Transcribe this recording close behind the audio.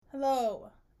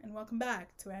and welcome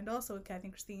back to And Also with Kathy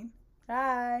and Christine.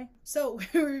 Hi. So,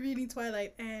 we were reading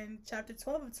Twilight and chapter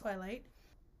 12 of Twilight.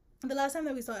 The last time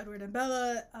that we saw Edward and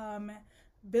Bella,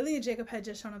 Billy and Jacob had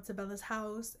just shown up to Bella's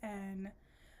house, and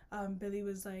Billy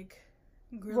was like...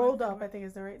 Rolled up, I think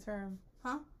is the right term.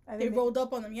 Huh? They rolled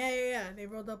up on them. Yeah. They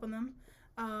rolled up on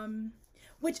them.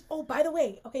 Which, oh, by the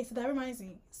way, okay, so that reminds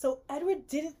me. So, Edward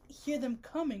didn't hear them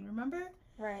coming, remember?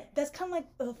 Right. That's kind of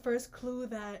like the first clue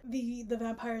that the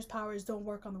vampire's powers don't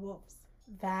work on the wolves.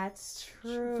 That's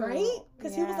true. Right?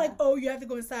 Because he was like, oh, you have to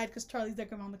go inside because Charlie's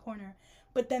like around the corner.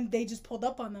 But then they just pulled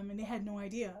up on them and they had no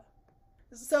idea.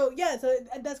 So, yeah, so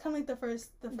that's kind of like the first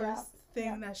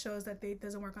thing that shows that it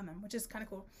doesn't work on them, which is kind of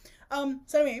cool.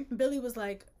 So anyway, Billy was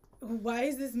like, why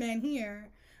is this man here?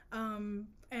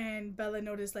 And Bella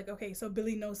noticed, like, okay, so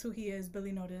Billy knows who he is.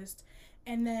 Billy noticed.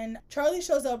 And then Charlie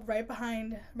shows up right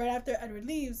after Edward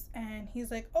leaves, and he's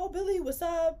like, oh, Billy, what's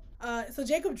up? So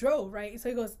Jacob drove, right? So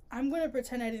he goes, I'm going to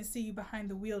pretend I didn't see you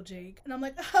behind the wheel, Jake. And I'm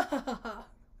like, ha ha ha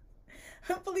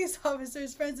ha. Police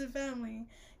officers, friends and family,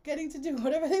 getting to do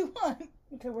whatever they want.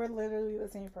 Okay, we're literally the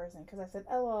same person, because I said,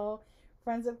 LOL,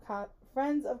 friends of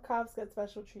cops get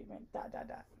special treatment, ...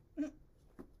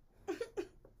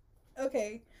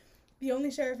 Okay. The only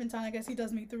sheriff in town, I guess he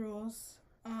does meet the rules.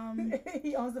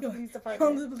 He owns the police department. He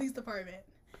owns the police department.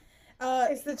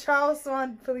 It's the Charles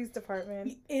Swan Police Department.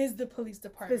 He is the police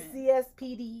department. The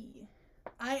CSPD.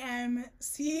 I am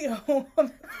CEO of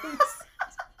the police.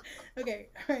 Okay,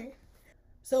 alright.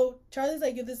 So Charlie's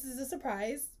like, this is a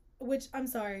surprise, which I'm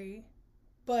sorry,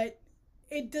 but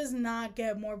it does not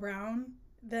get more brown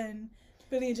than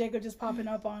Billy and Jacob just popping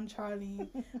up on Charlie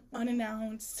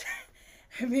unannounced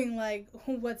and being like,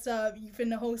 what's up? You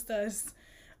finna host us.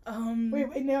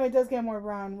 Wait, no, it does get more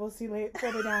brown. We'll see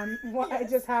further down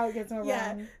just how it gets more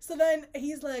brown. Yeah. So then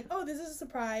he's like, oh, this is a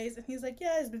surprise. And he's like,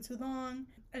 yeah, it's been too long.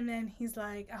 And then he's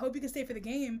like, I hope you can stay for the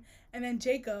game. And then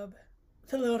Jacob,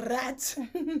 the little rat,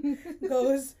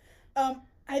 goes,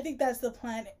 I think that's the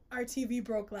plan. Our TV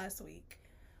broke last week.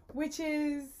 Which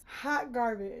is hot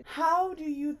garbage. How do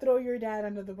you throw your dad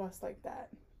under the bus like that?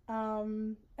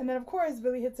 And then, of course,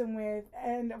 Billy hits him with,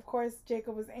 and of course,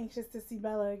 Jacob was anxious to see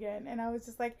Bella again. And I was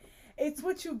just like, it's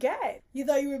what you get. You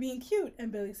thought you were being cute.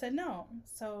 And Billy said no.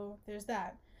 So there's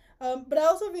that. But I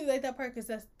also really like that part because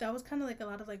that was kind of like a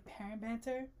lot of like parent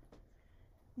banter.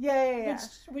 Yeah.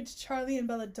 Which Charlie and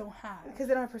Bella don't have. Because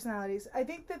they don't have personalities. I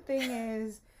think the thing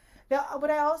is,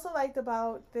 what I also liked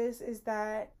about this is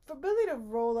that for Billy to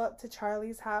roll up to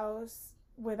Charlie's house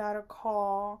without a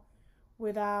call,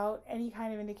 without any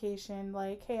kind of indication,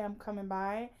 like, hey, I'm coming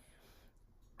by,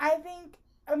 I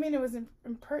mean, it was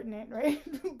impertinent, right?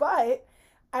 But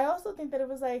I also think that it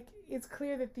was like, it's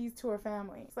clear that these two are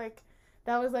family. It's like,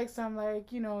 that was like some,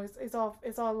 like, you know, it's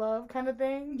all love kind of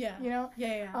thing. Yeah. You know?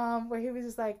 Yeah. Where he was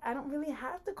just like, I don't really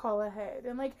have to call ahead.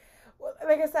 And like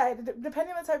I said,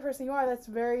 depending on the type of person you are, that's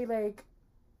very, like,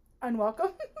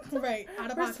 unwelcome. Right.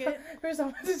 Out of pocket. For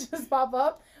someone to just pop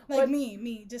up. Like, but,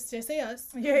 me. Just say us.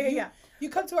 Yeah. You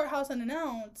come to our house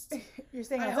unannounced. You're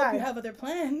staying outside. I hope you have other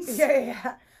plans.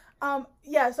 Yeah.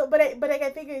 So, but I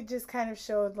think it just kind of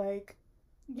showed, like,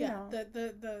 you know.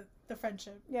 The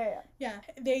friendship. Yeah.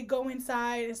 They go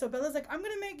inside, and so Bella's like, I'm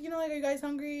gonna make, like, are you guys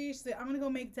hungry? She's like, I'm gonna go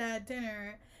make Dad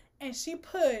dinner. And she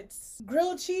puts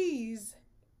grilled cheese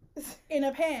in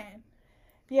a pan.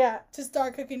 Yeah. To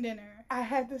start cooking dinner. I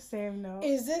had the same note.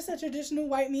 Is this a traditional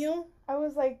white meal? I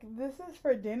was like, this is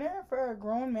for dinner for a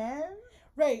grown man?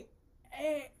 Right.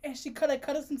 And she cut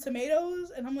up some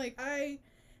tomatoes, and I'm like,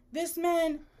 this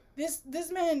man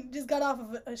just got off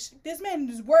of this man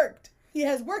just worked. He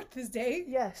has worked this day.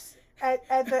 Yes. At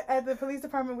the police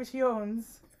department which he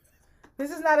owns. This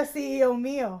is not a CEO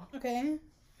meal. Okay.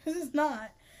 This is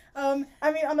not. I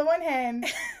mean, on the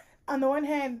one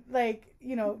hand, like,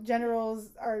 generals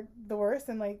are the worst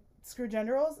and, like, screw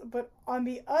generals. But on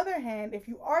the other hand, if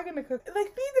you are going to cook,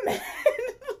 like, be the man.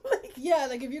 Like, yeah,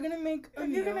 like, if you're going to make a meal.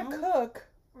 If you're going to cook.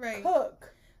 Right.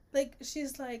 Cook. Like,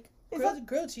 she's like,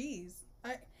 grilled cheese.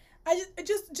 As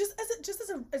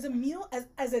a meal,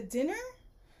 as a dinner.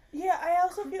 Yeah, I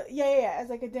also feel, as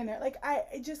like a dinner. Like,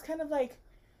 I just kind of like,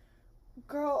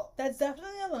 girl. That's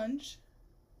definitely a lunch.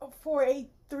 For a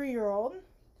 3-year-old.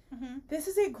 Mm-hmm. This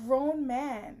is a grown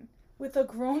man with a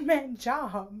grown man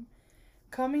job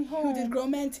coming home. Who did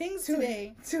grown man things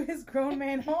today. To his grown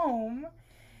man home.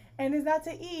 And is not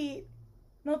to eat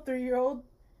no 3-year-old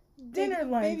dinner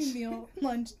lunch. Baby meal,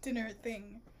 lunch, dinner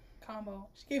thing. Combo.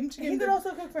 He could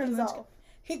also cook for himself. Lunch.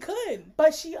 He could.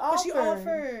 But she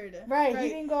offered. Right. He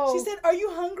didn't go. She said, are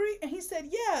you hungry? And he said,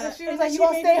 yeah. So she was like, you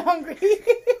gonna stay hungry?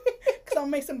 Because I'll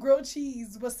make some grilled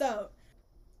cheese. What's up?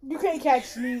 You can't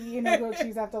catch me eating a grilled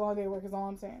cheese after a long day of work is all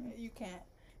I'm saying. You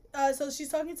can't. So she's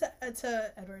talking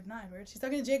to Edward, not Edward. She's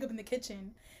talking to Jacob in the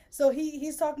kitchen. So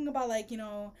he's talking about, like,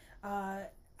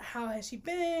 how has she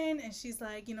been? And she's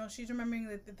like, she's remembering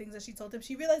the things that she told him.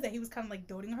 She realized that he was kind of like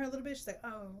doting on her a little bit. She's like,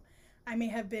 oh, I may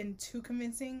have been too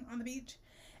convincing on the beach.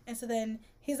 And so then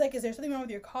he's like, is there something wrong with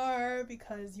your car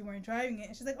because you weren't driving it?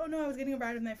 And she's like, oh no, I was getting a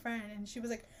ride with my friend. And she was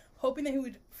like hoping that he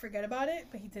would forget about it,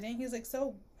 but he didn't. He was like,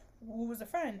 so who was the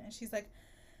friend? And she's like,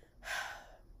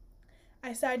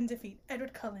 I sighed in defeat,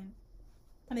 Edward Cullen.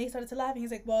 And they started to laugh, and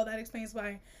he's like, well, that explains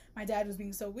why my dad was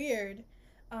being so weird.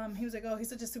 He was like, oh, he's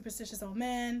such a superstitious old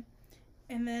man.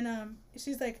 And then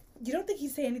she's like, you don't think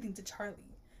he'd say anything to Charlie?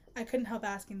 I couldn't help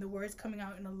asking, the words coming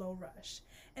out in a low rush.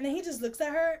 And then he just looks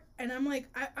at her, and I'm like,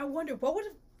 I wonder what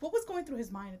was going through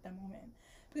his mind at that moment,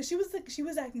 because she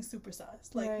was acting super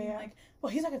sus, like, like,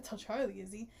 well, he's not gonna tell Charlie,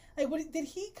 is he? Like, what did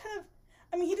he kind of?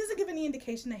 I mean, he doesn't give any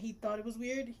indication that he thought it was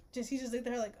weird. He just looked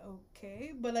at her like,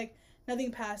 okay, but like nothing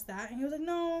past that. And he was like,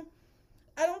 no,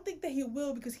 I don't think that he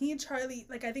will, because he and Charlie,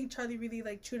 like, I think Charlie really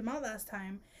like chewed him out last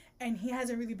time, and he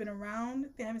hasn't really been around.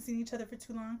 They haven't seen each other for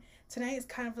too long. Tonight is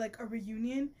kind of like a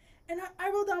reunion. And I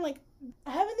wrote down, like,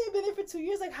 haven't they been there for 2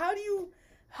 years? Like, how do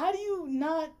you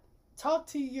not talk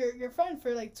to your friend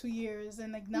for like 2 years,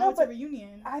 and like now it's a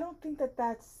reunion? I don't think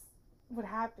that's what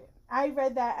happened. I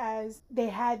read that as they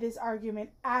had this argument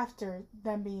after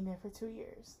them being there for 2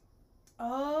 years.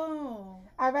 Oh.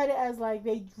 I read it as like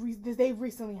they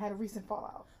recently had a recent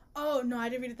fallout. Oh no, I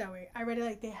didn't read it that way. I read it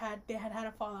like they had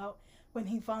a fallout when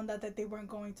he found out that they weren't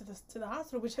going to the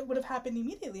hospital, which would have happened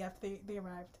immediately after they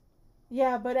arrived.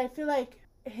 Yeah, but I feel like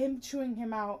him chewing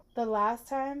him out the last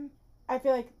time, I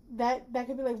feel like that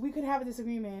could be like, we could have a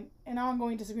disagreement, an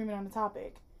ongoing disagreement on the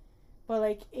topic. But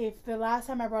like, if the last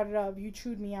time I brought it up, you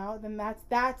chewed me out, then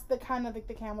that's the kind of like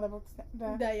the camel that broke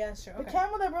sure. Okay. The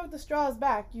camel that broke the straw's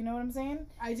back. You know what I'm saying?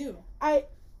 I do.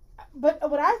 But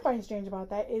what I find strange about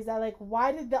that is that, like,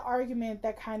 why did the argument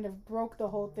that kind of break the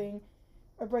whole thing,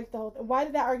 why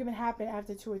did that argument happen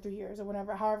after 2 or 3 years or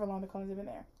whatever, however long the Cullens have been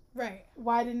there? Right.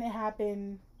 Why didn't it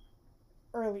happen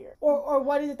earlier? Or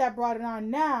what is it that brought it on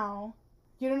now?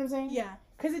 You know what I'm saying? Yeah.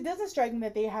 Because it doesn't strike me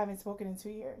that they haven't spoken in 2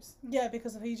 years. Yeah,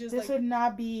 because if he just this would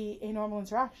not be a normal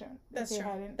interaction. That's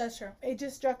true. That's true. It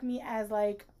just struck me as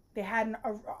like they had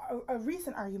a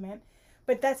recent argument,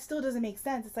 but that still doesn't make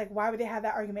sense. It's like, why would they have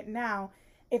that argument now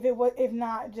if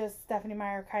not just Stephenie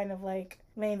Meyer kind of like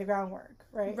laying the groundwork,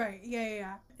 right? Right.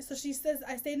 Yeah. So she says,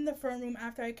 I stayed in the front room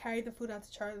after I carried the food out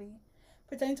to Charlie,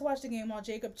 pretending to watch the game while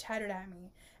Jacob chattered at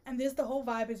me. And the whole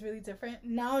vibe is really different.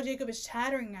 Now Jacob is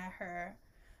chattering at her.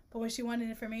 But when she wanted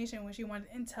information, when she wanted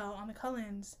intel on the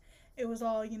Cullens, it was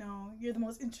all, you're the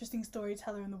most interesting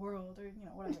storyteller in the world, or,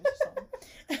 whatever.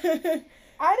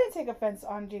 I didn't take offense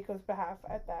on Jacob's behalf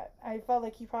at that. I felt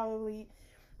like he probably,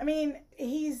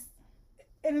 he's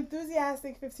an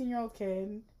enthusiastic 15-year-old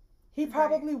kid. He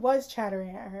probably was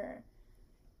chattering at her.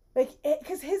 Like,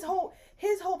 because his whole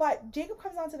vibe, Jacob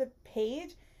comes onto the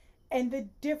page, and the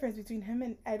difference between him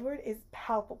and Edward is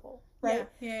palpable, right?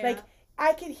 Yeah. Like,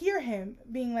 I could hear him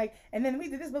being like, and then we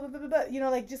did this, blah, blah, blah, blah,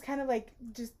 like, just kind of like,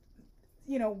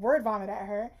 word vomit at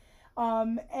her.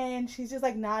 And she's just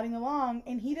like nodding along,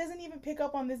 and he doesn't even pick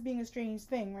up on this being a strange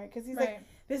thing, right? Because he's like,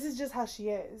 this is just how she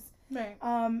is. Right.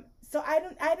 So I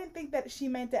didn't think that she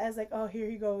meant it as like, oh, here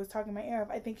he goes talking my ear off.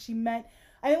 I think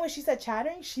when she said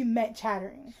chattering, she meant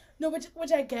chattering. No,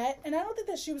 which I get, and I don't think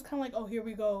that she was kind of like, oh, here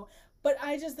we go. But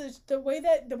I just, the way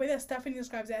that Stephenie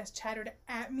describes it as chattered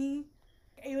at me,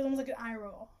 it was almost like an eye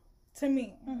roll to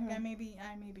me. Mm-hmm. Like I may be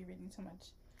reading too much.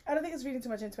 I don't think it's reading too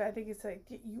much into it. I think it's like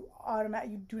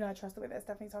you do not trust the way that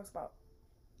Stephenie talks about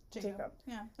Jacob.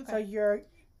 Yeah. Okay. So you're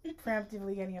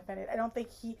preemptively getting offended. I don't think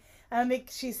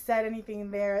she said anything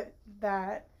there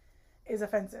that is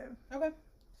offensive. Okay.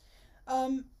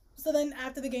 So then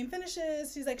after the game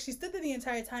finishes, she's like, she stood there the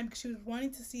entire time because she was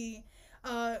wanted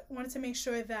to make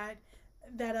sure that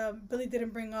Billy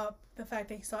didn't bring up the fact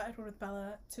that he saw Edward with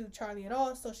Bella to Charlie at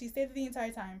all. So she stayed there the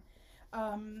entire time.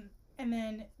 And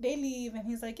then they leave, and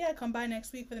he's like, yeah, come by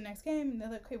next week for the next game. And they're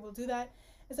like, okay, we'll do that.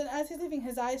 And so as he's leaving,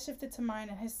 his eyes shifted to mine,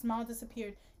 and his smile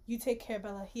disappeared. You take care,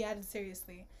 Bella, he added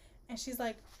seriously. And she's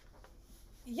like,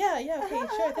 yeah, okay,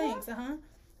 sure, thanks,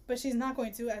 But she's not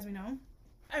going to, as we know.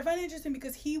 I find it interesting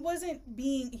because he wasn't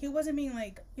being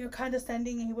like,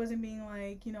 condescending, and he wasn't being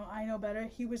like, I know better.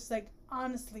 He was like,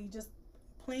 honestly, just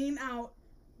plain out,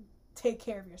 take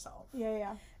care of yourself.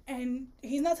 Yeah. And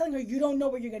he's not telling her, you don't know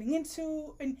what you're getting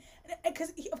into, and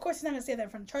because of course he's not gonna say that in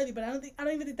front of Charlie, but I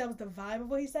don't even think that was the vibe of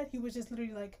what he said. He was just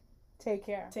literally like, take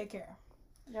care.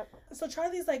 Yep. So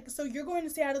Charlie's like, so you're going to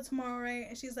Seattle tomorrow, right?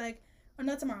 And she's like, or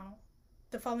not tomorrow.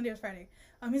 The following day was Friday.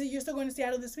 He's like, you're still going to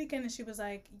Seattle this weekend? And she was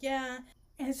like, yeah.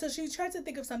 And so she tried to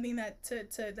think of something that to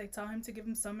like tell him to give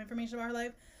him some information about her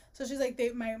life. So she's like,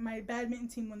 my badminton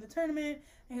team won the tournament.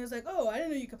 And he was like, oh, I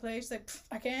didn't know you could play. She's like,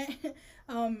 I can't.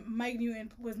 Mike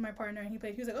Newton was my partner, and he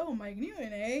played. He was like, oh, Mike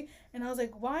Newton, eh? And I was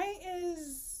like, why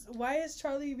is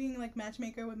Charlie being like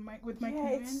matchmaker with Mike Newton?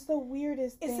 It's the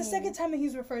weirdest thing. It's the second time that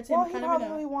he's referred to him. Well, he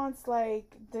probably wants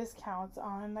like discounts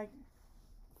on like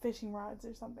fishing rods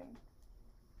or something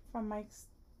from Mike's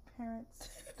parents'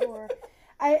 store.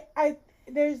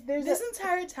 There's this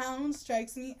entire town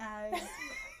strikes me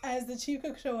as the chief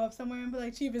could show up somewhere and be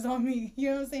like, Chief, is on me. You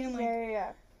know what I'm saying? Like,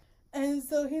 yeah. And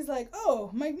so he's like, oh,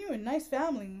 Mike Newton, nice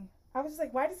family. I was just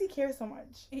like, why does he care so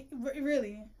much?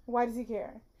 Really? Why does he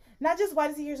care? Not just why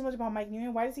does he care so much about Mike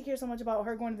Newton, why does he care so much about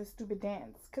her going to the stupid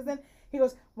dance? Because then he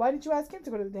goes, why didn't you ask him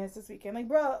to go to the dance this weekend? Like,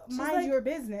 bro, mind your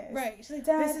business. Right. She's like,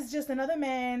 Dad. This is just another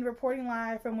man reporting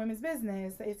live from women's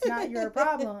business. It's not your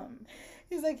problem.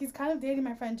 He's like, he's kind of dating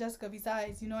my friend Jessica.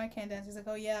 Besides, I can't dance. He's like,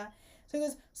 oh, yeah. So he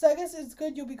goes, so I guess it's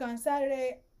good you'll be gone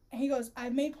Saturday. And he goes,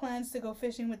 I've made plans to go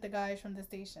fishing with the guys from the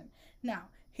station. Now,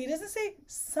 he doesn't say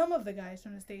some of the guys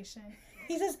from the station.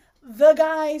 He says the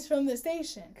guys from the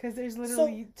station. Because there's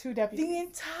literally 2 deputies. The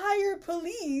entire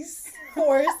police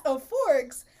force of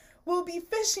Forks will be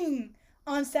fishing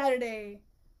on Saturday.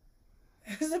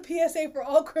 There's a PSA for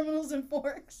all criminals in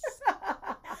Forks.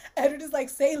 Edward is like,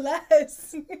 say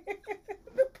less.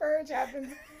 The purge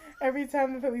happens every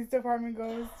time the police department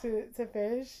goes to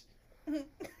fish.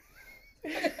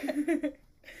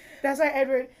 That's why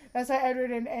Edward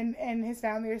and his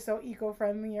family are so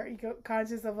eco-friendly or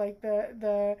eco-conscious of like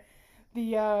the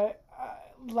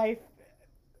life.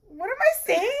 What am I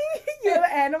saying?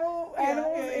 The animals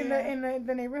in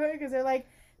the neighborhood, because they're like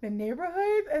the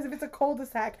neighborhood as if it's a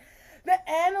cul-de-sac. The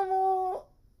animal.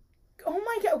 Oh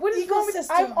my God! What is wrong with?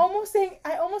 I almost said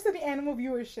the animal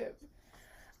viewership.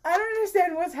 I don't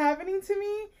understand what's happening to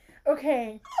me.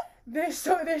 Okay, they're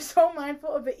so mindful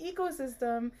of the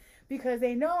ecosystem because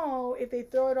they know if they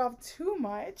throw it off too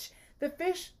much, the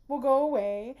fish will go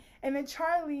away, and then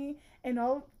Charlie and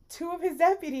all 2 of his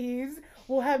deputies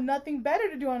will have nothing better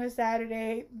to do on a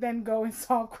Saturday than go and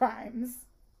solve crimes.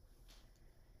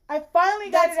 I finally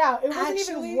got it out. It wasn't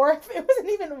even worth.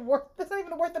 That's not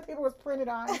even worth the paper was printed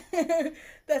on.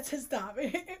 That's his stop.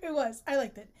 It was. I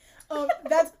liked it.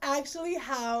 That's actually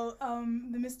how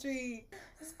the mystery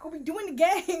Scooby Doo in the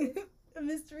gang. The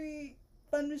mystery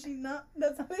fun machine. Not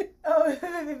that's not it. Oh,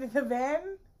 the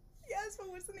van. Yes, what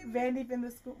was the name? Van Deep in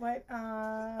the Scoop. What?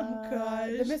 Oh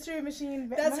gosh. The mystery machine.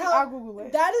 That's how. I'll Google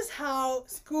it. That is how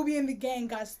Scooby and the gang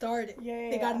got started. Yeah.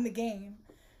 They got in the game.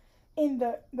 In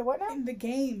the what now? In the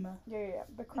game. Yeah.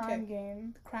 The crime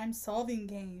game. The crime solving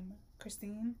game,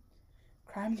 Christine.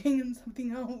 Crime game and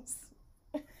something else.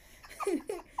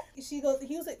 He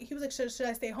was like, should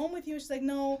I stay home with you? She's like,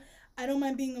 no, I don't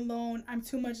mind being alone. I'm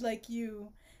too much like you.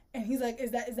 And he's like,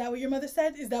 is that what your mother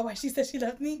said? Is that why she said she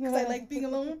left me? Because I like being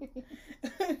alone?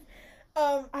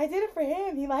 I did it for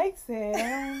him. He likes it.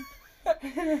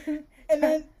 And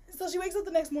then, so she wakes up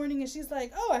the next morning and she's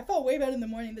like, oh, I felt way better in the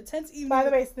morning. The 10th evening. By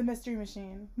the way, it's the mystery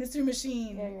machine. Mystery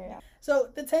machine. Yeah. So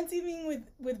the 10th evening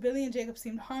with Billy and Jacob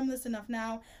seemed harmless enough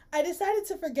now. I decided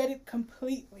to forget it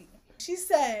completely. She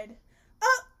said,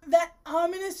 oh, that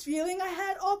ominous feeling I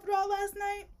had all throughout last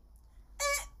night?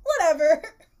 Whatever.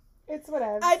 It's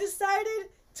whatever. I decided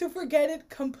to forget it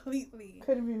completely.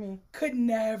 Couldn't be me. Could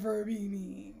never be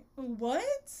me.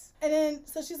 What? And then,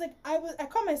 so she's like, I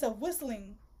caught myself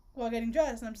whistling while getting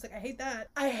dressed. And I'm just like, I hate that.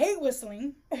 I hate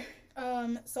whistling.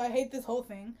 So I hate this whole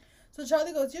thing. So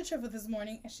Charlie goes, your trip for this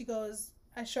morning. And she goes,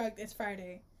 I shrugged, it's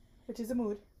Friday. Which is a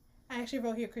mood. I actually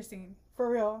wrote here, Christine. For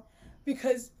real.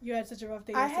 Because you had such a rough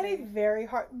day yesterday. I had a very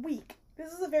hard week.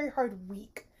 This is a very hard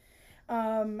week.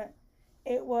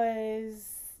 It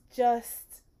was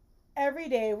just, every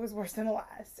day was worse than the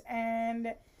last.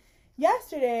 And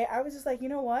yesterday, I was just like, you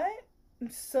know what? I'm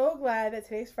so glad that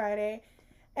today's Friday.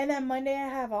 And that Monday I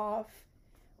have off.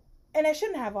 And I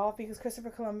shouldn't have off because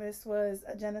Christopher Columbus was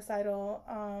a genocidal,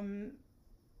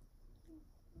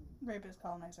 rapist,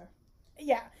 colonizer.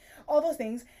 Yeah, all those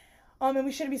things. And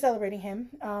we shouldn't be celebrating him.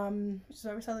 Which is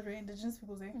why we celebrate Indigenous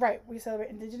Peoples Day. Right, we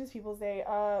celebrate Indigenous Peoples Day.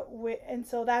 And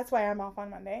so that's why I'm off on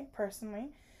Monday,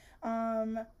 personally.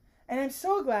 And I'm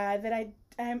so glad that I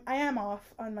am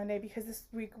off on Monday because this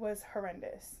week was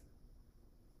horrendous.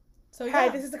 So yeah. Hi,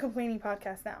 this is a complaining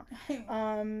podcast now.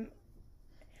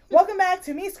 Welcome back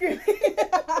to me screaming.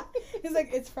 He's like,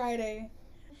 it's Friday.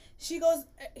 She goes,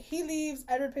 he leaves,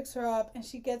 Edward picks her up, and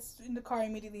she gets in the car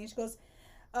immediately. And she goes,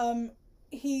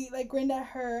 he like grinned at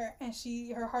her, and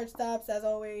her heart stops as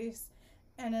always.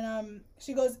 And then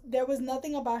she goes, there was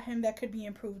nothing about him that could be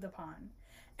improved upon.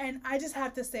 And I just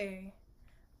have to say,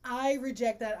 I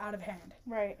reject that out of hand.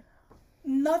 Right.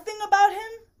 Nothing about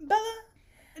him, Bella.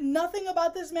 Nothing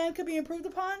about this man could be improved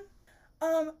upon.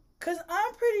 Cause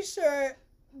I'm pretty sure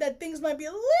that things might be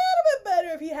a little bit better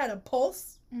if he had a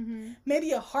pulse,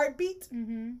 maybe a heartbeat,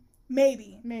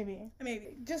 maybe.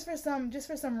 Just for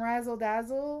some razzle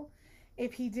dazzle,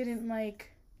 if he didn't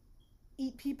like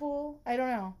eat people, I don't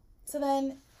know. So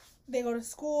then they go to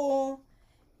school,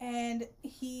 and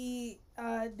he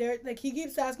he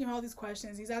keeps asking her all these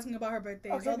questions. He's asking about her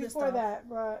birthdays, all this stuff. Before that,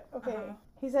 bro. Okay.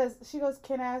 He says, she goes,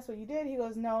 "Can I ask what you did?" He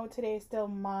goes, "No, today's still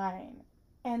mine."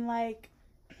 And like,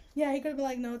 yeah, he could have been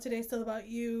like, "No, today's still about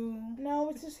you." No,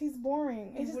 it's just he's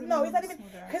boring. It's just no, it's not even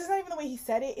because it's not even the way he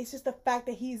said it. It's just the fact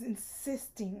that he's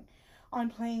insisting on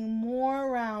playing more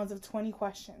rounds of 20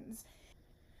 questions.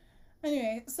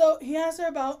 Anyway, so he asked her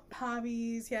about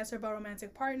hobbies. He asked her about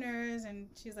romantic partners, and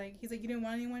he's like, "You didn't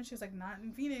want anyone?" She was like, "Not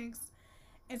in Phoenix."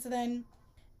 And so then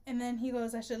he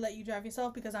goes, "I should let you drive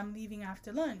yourself because I'm leaving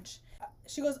after lunch."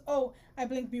 She goes, "Oh," I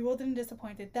blinked, bewildered and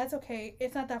disappointed. "That's okay.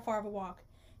 It's not that far of a walk."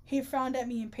 He frowned at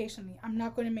me impatiently. "I'm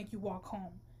not going to make you walk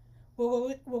home.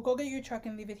 We'll go get your truck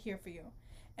and leave it here for you."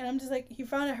 And I'm just like, he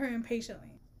frowned at her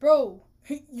impatiently. Bro,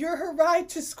 you're her ride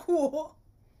to school.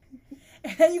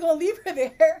 And then you're going to leave her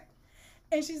there.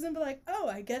 And she's going to be like, "Oh,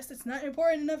 I guess it's not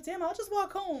important enough to him. I'll just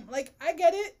walk home." Like, I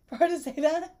get it for her to say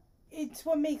that. It's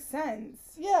what makes sense.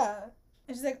 Yeah.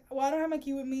 And she's like, "Well, I don't have my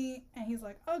key with me." And he's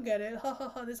like, "I'll get it." Ha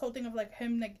ha ha. This whole thing of like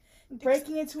him like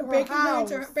breaking into her house.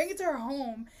 Breaking into her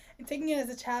home and taking it as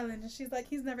a challenge. And she's like,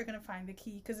 he's never going to find the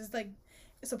key because it's like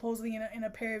supposedly in a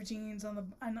pair of jeans on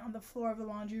the floor of the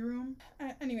laundry room.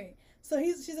 Anyway, so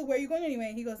she's like, "Where are you going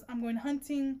anyway?" He goes, "I'm going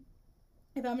hunting.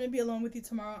 If I'm going to be alone with you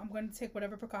tomorrow, I'm going to take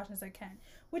whatever precautions I can."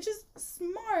 Which is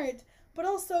smart, but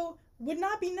also would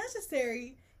not be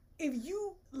necessary if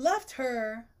you left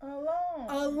her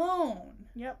alone.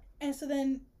 Yep. And so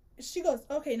then she goes,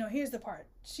 "Okay, no, here's the part."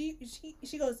 She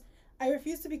goes, "I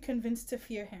refuse to be convinced to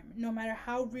fear him, no matter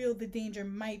how real the danger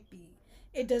might be.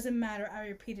 It doesn't matter," I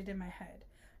repeated in my head.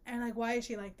 And like, why is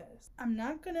she like this? I'm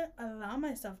not going to allow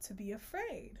myself to be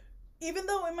afraid. Even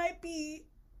though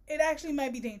it actually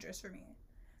might be dangerous for me.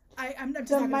 I'm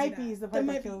just not might be is the part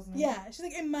that kills me. Yeah, she's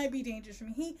like, it might be dangerous for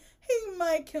me. He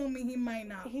might kill me, he might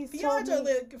not. The odds are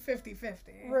like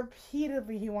 50-50.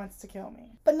 Repeatedly he wants to kill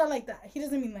me. But not like that. He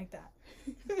doesn't mean like that.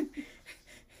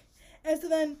 And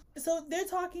so they're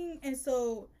talking, and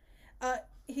so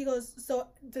he goes, "So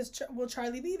will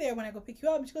Charlie be there when I go pick you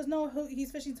up?" And she goes, "No,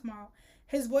 he's fishing tomorrow."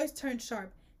 His voice turned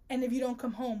sharp. "And if you don't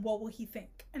come home, what will he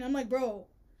think?" And I'm like, bro,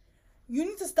 you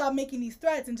need to stop making these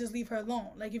threats and just leave her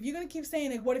alone. Like, if you're going to keep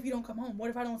saying, like, what if you don't come home? What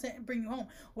if I don't bring you home?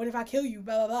 What if I kill you?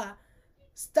 Blah, blah, blah.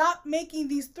 Stop making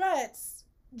these threats.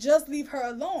 Just leave her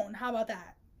alone. How about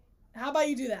that? How about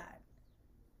you do that?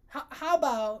 How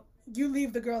about you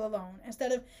leave the girl alone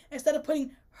instead of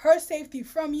putting her safety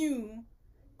from you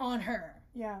on her?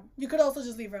 Yeah. You could also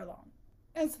just leave her alone.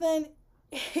 And so then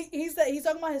he's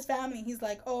talking about his family. He's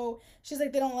like, "Oh," she's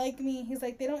like, "They don't like me." He's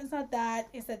like, it's not that.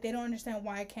 It's that they don't understand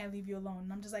why I can't leave you alone."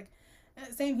 And I'm just like,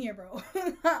 same here, bro.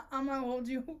 I'm not gonna hold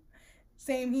you.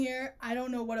 Same here. I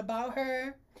don't know what about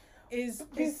her is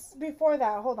before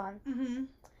that. Hold on. Mm-hmm.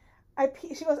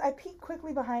 She goes, "I peeked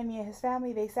quickly behind me at his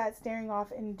family. They sat staring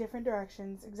off in different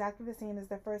directions, exactly the same as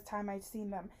the first time I'd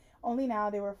seen them. Only now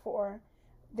they were four.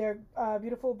 Their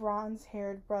beautiful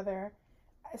bronze-haired brother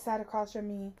sat across from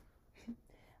me.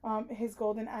 His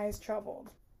golden eyes troubled."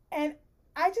 And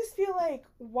I just feel like,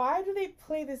 why do they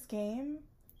play this game?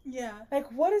 Yeah. Like,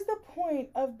 what is the point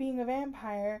of being a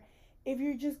vampire if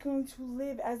you're just going to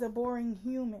live as a boring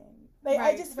human? Like,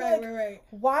 I just feel like,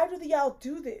 why do y'all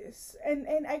do this?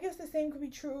 And I guess the same could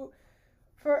be true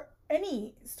for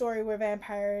any story where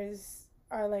vampires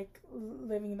are, like,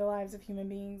 living the lives of human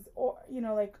beings. Or, you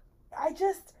know, like,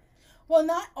 well,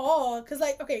 not all. Because,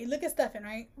 like, okay, look at Stefan,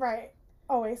 right? Right.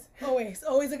 Always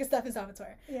look at Stefan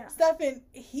Salvatore. Yeah. Stefan,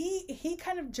 he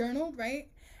kind of journaled, right?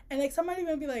 And like somebody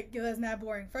might be like, "Yo, that's not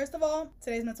boring." First of all,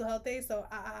 today's mental health day, so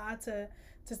I to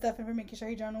Stefan for making sure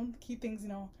he journaled, keep things,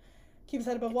 keep his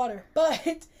head above water.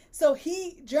 But so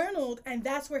he journaled, and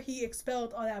that's where he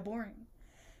expelled all that boring.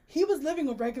 He was living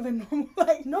a regular normal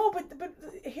life. No, but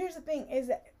here's the thing is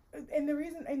that, and the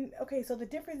reason, and okay, so the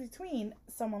difference between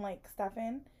someone like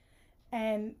Stefan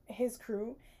and his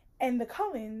crew and the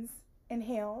Cullens and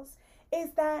Hales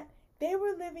is that they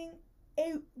were living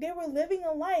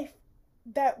a life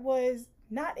that was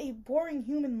not a boring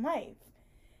human life.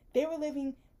 They were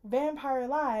living vampire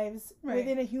lives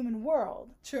within a human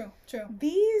world. True.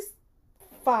 These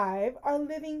five are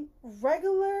living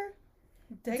regular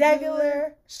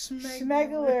regular,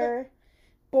 schmegular,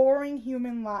 boring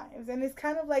human lives. And it's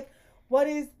kind of like, what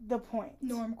is the point?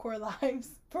 Normcore lives.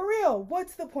 For real,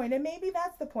 what's the point? And maybe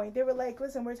that's the point. They were like,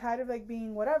 listen, we're tired of like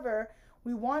being whatever.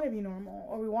 We want to be normal,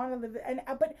 or we want to live. And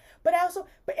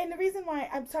and the reason why,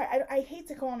 I'm sorry, I hate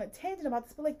to go on a tangent about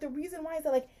this, but like the reason why is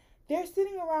that like they're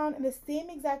sitting around in the same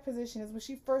exact position as when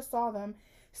she first saw them,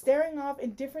 staring off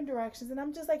in different directions, and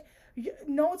I'm just like,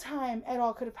 no time at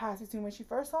all could have passed between when she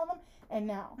first saw them and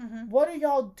now. Mm-hmm. What are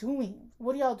y'all doing?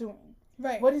 What are y'all doing?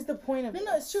 Right. What is the point of this?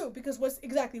 No, it's true, because what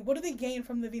do they gain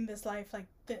from living this life like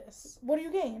this? What do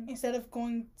you gain? Instead of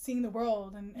seeing the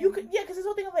world and you could, yeah, because this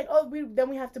whole thing of like, oh, then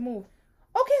we have to move.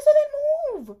 Okay, so then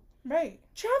move. Right.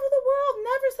 Travel the world,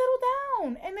 never settle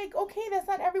down. And like, okay, that's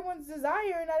not everyone's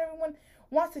desire, not everyone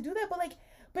wants to do that,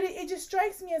 but it just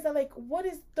strikes me as that like, what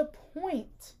is the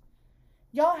point?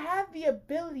 Y'all have the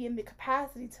ability and the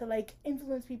capacity to like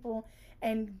influence people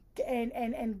and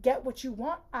get what you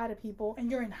want out of people. And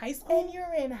you're in high school? And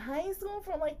you're in high school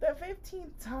for like the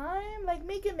 15th time? Like,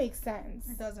 make it make sense.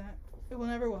 It doesn't. It will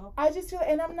never will. I just feel,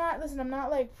 and I'm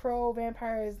not like pro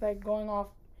vampires like going off,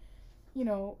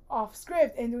 off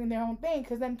script and doing their own thing,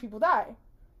 because then people die.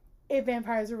 If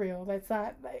vampires are real, that's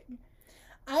not like...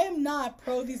 I am not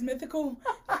pro these mythical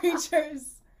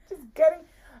creatures just getting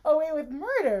away with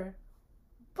murder.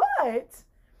 But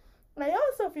I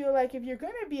also feel like if you're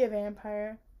going to be a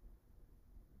vampire,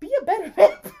 be a better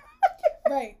vampire.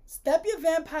 Right. Step your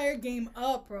vampire game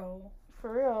up, bro.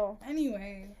 For real.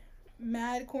 Anyway,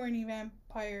 mad corny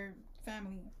vampire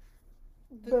family.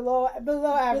 Below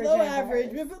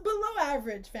average. Below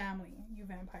average family, you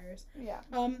vampires. Yeah.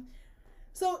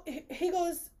 So he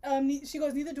goes, she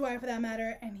goes, neither do I for that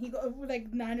matter. And he goes, like,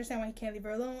 I understand why he can't leave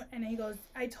her alone. And he goes,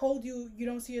 I told you, you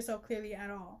don't see yourself clearly at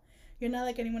all. You're not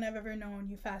like anyone I've ever known.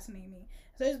 You fascinate me.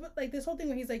 So there's like this whole thing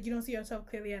where he's like, you don't see yourself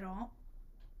clearly at all.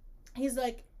 He's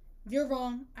like, you're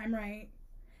wrong. I'm right.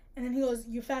 And then he goes,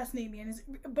 you fascinate me. And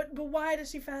but why does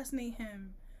she fascinate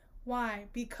him? Why?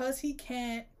 Because he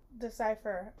can't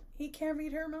decipher. He can't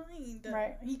read her mind.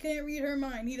 Right. He can't read her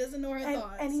mind. He doesn't know her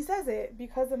thoughts. And he says it,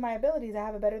 because of my abilities, I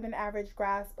have a better than average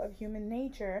grasp of human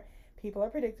nature. People are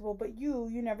predictable, but you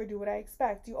never do what I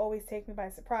expect. You always take me by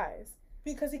surprise.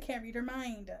 Because he can't read her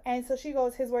mind. And so she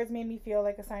goes, his words made me feel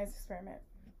like a science experiment.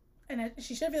 And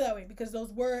she should feel that way, because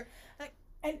those were...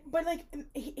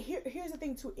 Here's the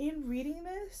thing, too. In reading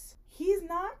this, he's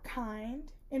not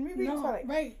kind. In rereading Twilight,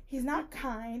 right. He's not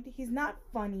kind. He's not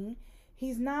funny.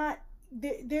 He's not...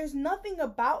 There's nothing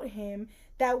about him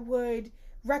that would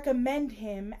recommend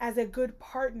him as a good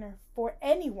partner for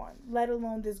anyone, let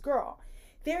alone this girl.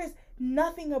 There's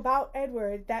nothing about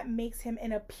Edward that makes him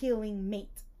an appealing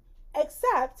mate.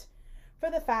 Except for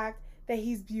the fact that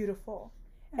he's beautiful.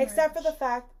 Except for the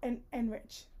fact, and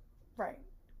rich. Right.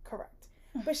 Correct.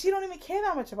 But she don't even care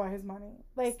that much about his money.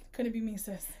 Like, couldn't be me,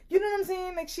 sis. You know what I'm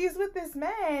saying? Like, she's with this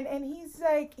man, and he's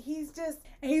like, and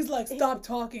he's like, stop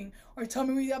talking, or tell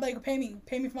me, I'm like, pay me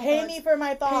for my thoughts. Pay me for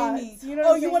my thoughts. Pay me. You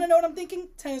know? You want to know what I'm thinking?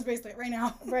 Tennis bracelet right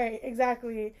now. Right.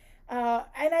 Exactly. And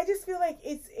I just feel like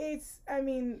it's. I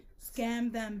mean,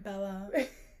 scam them, Bella.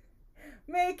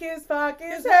 Make his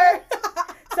pockets hurt.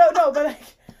 So no, but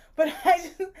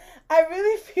I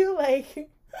really feel like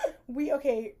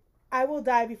I will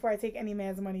die before I take any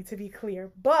man's money, to be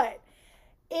clear. But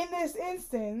in this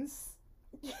instance,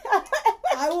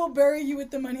 I will bury you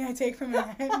with the money I take from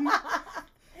him.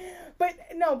 But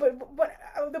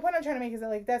the point I'm trying to make is that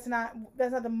like that's not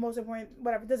the most important.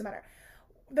 Whatever, it doesn't matter.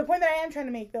 The point that I am trying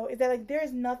to make though is that like there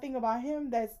is nothing about him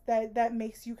that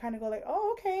makes you kind of go like,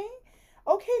 oh,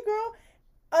 okay, girl,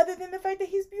 other than the fact that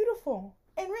he's beautiful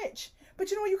and rich. But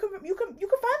you know what? You can find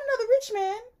another rich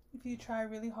man if you try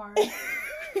really hard.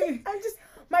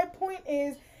 My point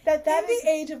is that in the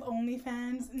age of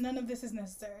OnlyFans, none of this is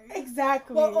necessary.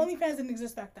 Exactly. Well, OnlyFans didn't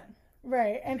exist back then.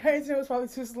 Right, and her internet was probably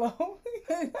too slow.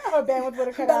 Her bandwidth would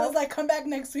have cut out. Bella's like, come back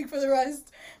next week for the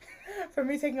rest. For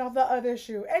me taking off the other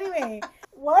shoe. Anyway,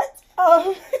 what?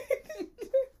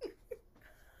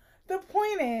 The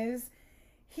point is,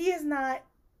 he is not,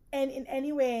 and in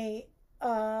any way,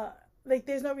 like,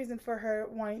 there's no reason for her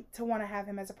want to have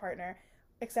him as a partner,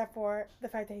 except for the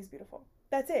fact that he's beautiful.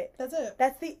 That's it.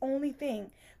 That's the only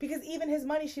thing. Because even his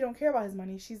money, she don't care about his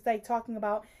money. She's like talking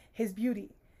about his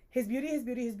beauty. His beauty, his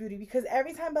beauty, his beauty. Because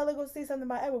every time Bella goes to say something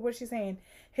about Edward, what's she saying?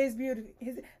 His beauty,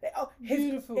 his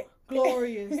beautiful,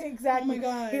 glorious. Exactly. Oh my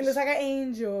gosh. He looks like an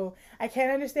angel. I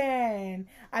can't understand.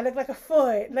 I look like a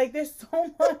foot. Like, there's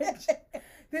so much.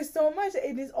 There's so much.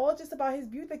 It is all just about his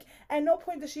beauty. Like, at no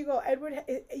point does she go, Edward,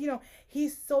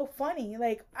 he's so funny.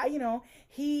 Like,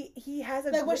 he has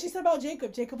a... Like what she said about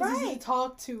Jacob. Jacob was easy to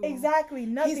talk to. Exactly.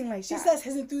 Nothing like that. She says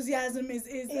his enthusiasm is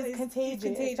contagious.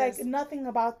 contagious. Like, nothing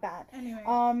about that.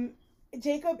 Anyway.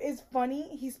 Jacob is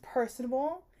funny. He's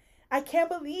personable. I can't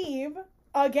believe,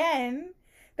 again,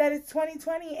 that it's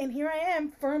 2020 and here I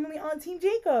am firmly on Team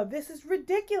Jacob. This is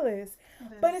ridiculous.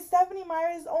 But it's Stephenie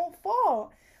Meyer's own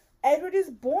fault. Edward is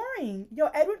boring. Yo,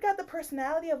 Edward got the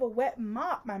personality of a wet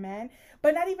mop, my man.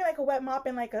 But not even like a wet mop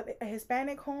in like a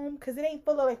Hispanic home, because it ain't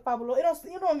full of like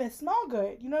fabuloso. You don't even smell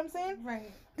good. You know what I'm saying?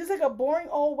 Right. Just like a boring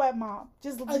old wet mop.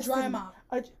 Just dry mop.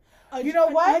 You know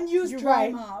what? An unused dry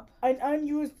mop. An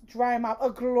unused dry mop.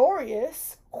 A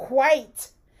glorious,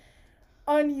 white,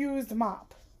 unused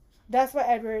mop. That's what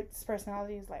Edward's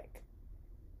personality is like.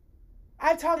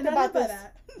 I've talked about this.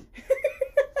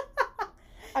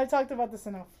 I've talked about this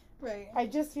enough. Right. I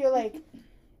just feel like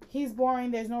he's boring.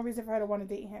 There's no reason for her to want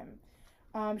to date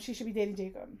him. She should be dating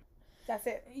Jacob. That's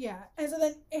it. Yeah. And so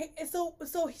then,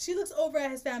 so she looks over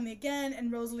at his family again,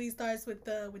 and Rosalie starts with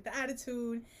the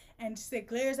attitude, and she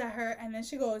glares at her, and then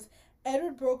she goes,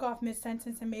 Edward broke off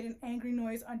mid-sentence and made an angry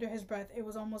noise under his breath. It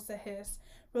was almost a hiss.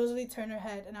 Rosalie turned her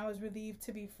head, and I was relieved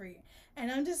to be free.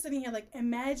 And I'm just sitting here like,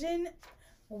 imagine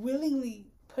willingly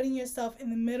putting yourself in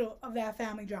the middle of that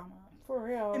family drama. For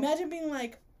real. Imagine being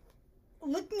like,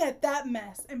 looking at that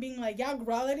mess and being like, y'all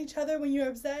growl at each other when you're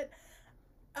upset.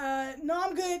 No,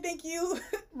 I'm good, thank you.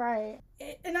 Right.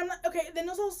 And I'm not, okay, then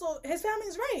there's also, his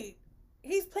family's right.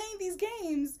 He's playing these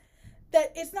games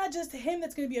that it's not just him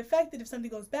that's going to be affected if something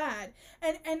goes bad.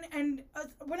 And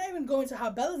we're not even going to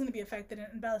how Bella's going to be affected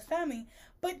and Bella's family.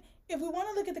 But if we want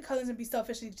to look at the Cullens and be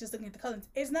selfishly just looking at the Cullens,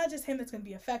 it's not just him that's going to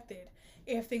be affected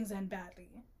if things end badly.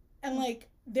 And, like,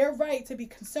 they're right to be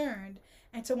concerned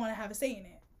and to want to have a say in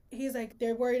it. He's like,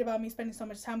 they're worried about me spending so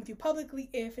much time with you publicly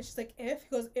if. And she's like, if? He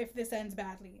goes, if this ends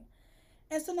badly.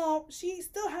 And so now she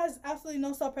still has absolutely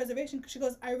no self-preservation because she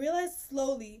goes, I realized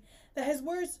slowly that his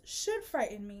words should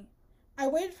frighten me. I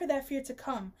waited for that fear to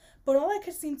come, but all I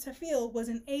could seem to feel was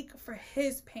an ache for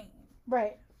his pain.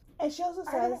 Right. And she also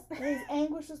says, his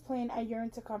anguish was plain, I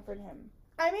yearned to comfort him.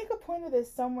 I make a point of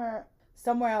this somewhere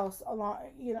else along,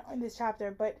 in this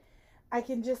chapter, but I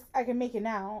can make it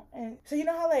now. And so you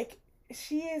know how like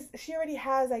she already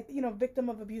has like, victim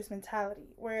of abuse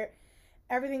mentality where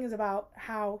everything is about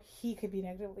how he could be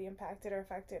negatively impacted or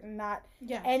affected and not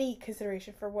any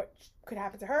consideration for what could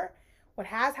happen to her, what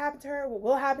has happened to her, what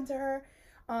will happen to her.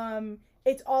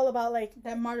 It's all about like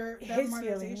his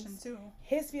feelings too.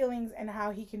 His feelings and how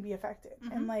he can be affected.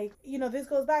 Mm-hmm. And like, this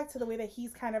goes back to the way that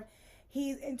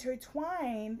he's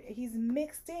intertwined, he's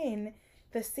mixed in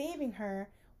the saving her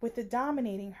with the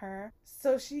dominating her.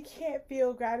 So she can't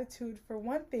feel gratitude for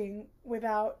one thing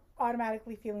without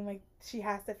automatically feeling like she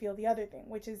has to feel the other thing,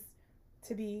 which is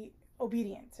to be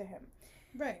obedient to him.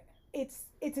 Right. It's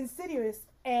insidious,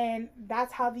 and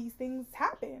that's how these things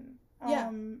happen. Yeah.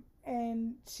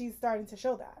 And she's starting to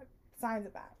show that signs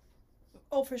of that.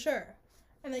 Oh, for sure.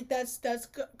 And like that's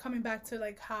coming back to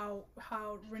like how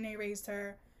Renee raised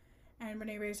her, and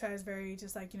Renee raised her as very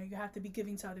just like you have to be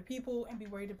giving to other people and be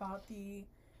worried about the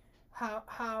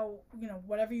how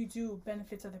whatever you do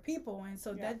benefits other people, and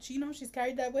so that she's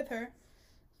carried that with her.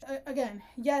 Again,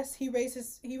 yes, he raised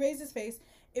his face.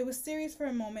 It was serious for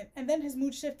a moment, and then his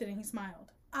mood shifted and he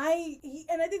smiled. I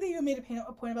think that you made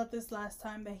a point about this last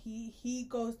time, that he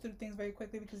goes through things very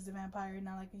quickly because he's a vampire,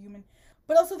 not like a human.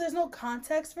 But also, there's no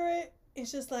context for it.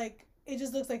 It's just like it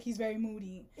just looks like he's very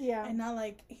moody. Yeah. And not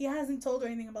like he hasn't told her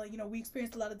anything about like we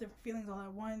experienced a lot of different feelings all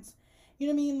at once. You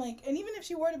know what I mean? Like, and even if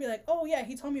she were to be like, oh yeah,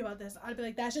 he told me about this, I'd be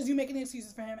like, that's just you making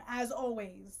excuses for him, as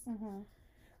always.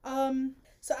 Mm-hmm.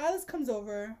 So Alice comes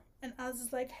over. And Alice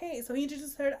is like, hey, so he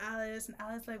introduces her to Alice, and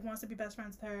Alice, like, wants to be best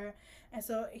friends with her. And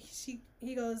so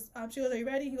he goes, she goes, are you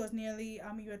ready? He goes, nearly,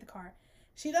 I'll meet you at the car.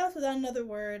 She left without another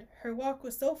word. Her walk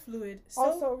was so fluid.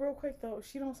 Also, real quick, though,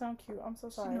 she don't sound cute. I'm so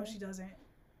sorry. No, she doesn't.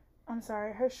 I'm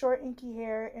sorry. Her short, inky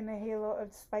hair in a halo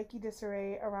of spiky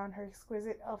disarray around her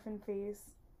exquisite elfin face.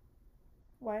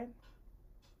 What?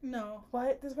 No.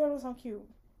 What? This girl don't sound cute.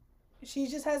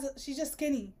 She's just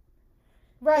skinny.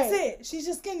 Right. That's it. She's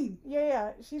just skinny.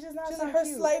 Yeah. She's just not so her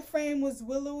cute. slight frame was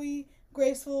willowy,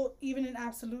 graceful, even in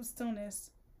absolute stillness.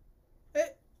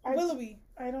 Willowy.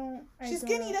 She's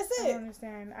skinny, that's it. I don't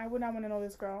understand. I would not want to know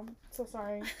this girl. So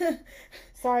sorry.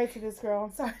 Sorry to this girl.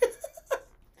 I'm sorry.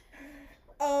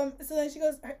 So then she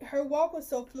goes, her walk was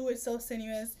so fluid, so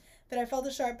sinuous, that I felt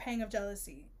a sharp pang of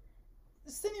jealousy.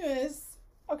 Sinuous.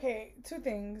 Okay, two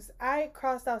things. I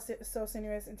crossed out so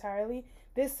sinuous entirely.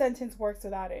 This sentence works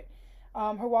without it.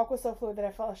 Her walk was so fluid that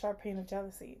I felt a sharp pain of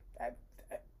jealousy.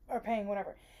 Or pain,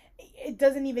 whatever. It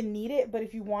doesn't even need it, but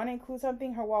if you want to include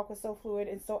something, her walk was so fluid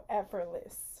and so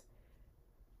effortless.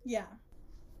 Yeah.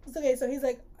 It's okay, so he's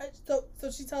like,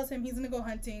 so she tells him he's gonna go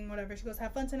hunting, whatever. She goes,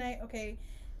 have fun tonight, okay.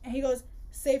 And he goes,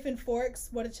 safe and forks,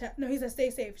 what a no, he says, stay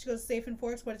safe. She goes, safe and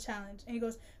forks, what a challenge. And he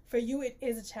goes, for you it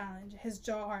is a challenge. His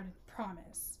jaw hardened,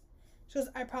 promise. She goes,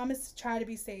 I promise to try to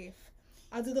be safe.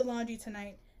 I'll do the laundry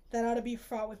tonight. That ought to be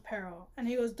fraught with peril. And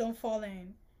he goes, don't fall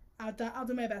in. I'll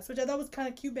do my best, which I thought was kind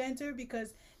of cute banter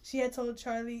because she had told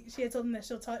him that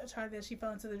she'll tell Charlie that she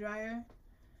fell into the dryer.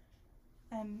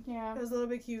 And yeah, it was a little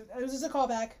bit cute. It was just a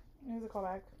callback. It was a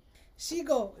callback. She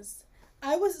goes,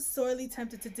 I was sorely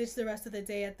tempted to ditch the rest of the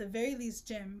day at the very least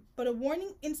gym, but a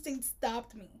warning instinct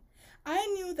stopped me. I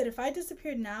knew that if I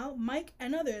disappeared now, Mike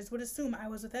and others would assume I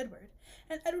was with Edward.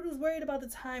 And Edward was worried about the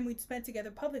time we'd spent together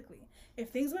publicly. If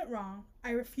things went wrong,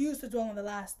 I refused to dwell on the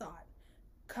last thought,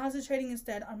 concentrating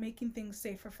instead on making things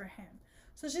safer for him.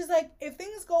 So she's like, if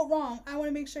things go wrong, I want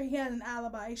to make sure he has an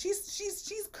alibi.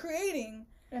 She's creating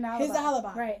his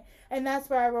alibi. Right. And that's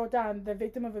where I wrote down the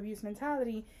victim of abuse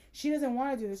mentality. She doesn't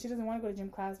want to do this. She doesn't want to go to gym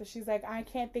class, but she's like, I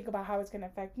can't think about how it's going to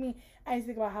affect me. I need to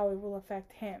think about how it will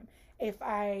affect him if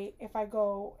I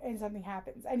go and something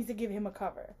happens. I need to give him a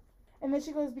cover. And then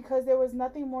she goes, because there was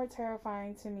nothing more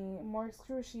terrifying to me, more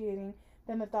excruciating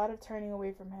than the thought of turning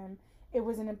away from him. It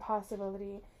was an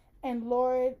impossibility. And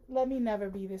Lord, let me never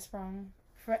be this wrong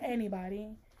for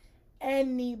anybody.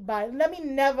 Anybody. Let me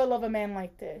never love a man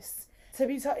like this. To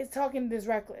be talking this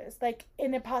reckless. Like,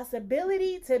 an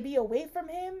impossibility to be away from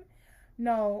him?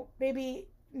 No. Baby,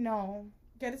 no.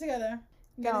 Get it together.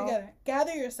 Get it together.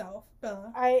 Gather yourself,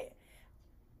 Bella.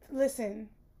 Listen,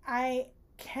 I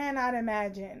cannot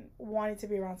imagine wanting to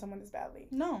be around someone this badly.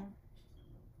 No.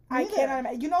 I cannot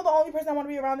imagine. You know the only person I want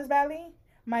to be around this badly?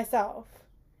 Myself.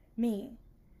 Me.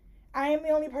 I am the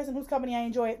only person whose company I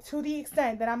enjoy it to the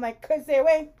extent that I'm like, couldn't stay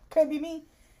away. Couldn't be me.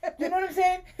 You know what I'm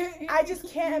saying? I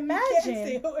just can't imagine. You can't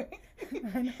stay away.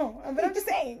 I know. But I'm just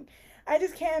saying. I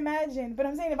just can't imagine. But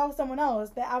I'm saying if I was someone else,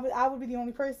 that I would be the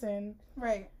only person.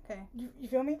 Right. Okay. You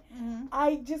feel me? Mm-hmm.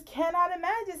 I just cannot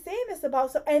imagine saying this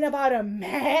about about a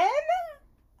man?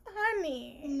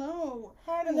 Honey. No.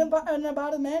 Honey. And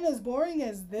about a man as boring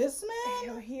as this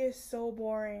man? Ew, he is so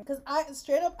boring. Because I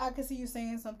could see you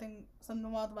saying something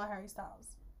wild about Harry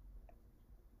Styles.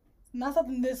 Not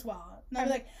something this wild. Not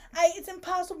like, it's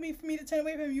impossible for me to turn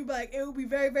away from you, but like, it would be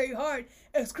very, very hard.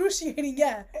 Excruciating,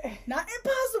 yeah. Not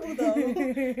impossible,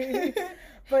 though.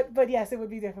 But yes, it would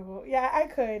be difficult. Yeah, I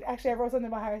could. Actually, I wrote something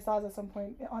about Harry Styles at some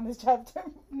point on this chapter.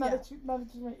 Not that you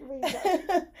read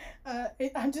that.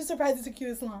 I'm just surprised it took you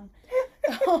this long.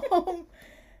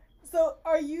 So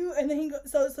are you? And then he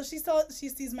goes. So she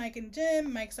sees Mike in the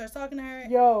gym. Mike starts talking to her.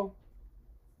 Yo.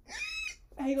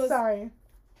 And he goes. Sorry.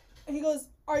 And he goes,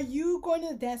 are you going to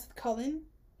the dance with Cullen?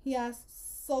 He asks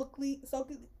suddenly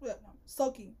sulky.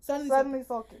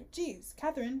 Jeez,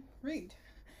 Catherine, read.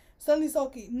 Suddenly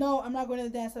sulky. No, I'm not going to the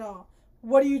dance at all.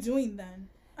 What are you doing then?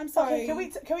 I'm sorry.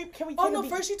 Okay, can we? Oh no!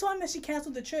 First she told him that she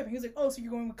canceled the trip. And he was like, oh, so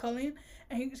you're going with Cullen?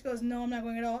 And she goes, no, I'm not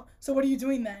going at all. So what are you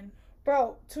doing then?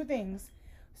 Bro, two things.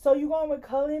 So you going with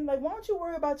Cullen? Like, why don't you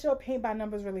worry about your paint by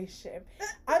numbers relationship?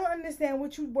 I don't understand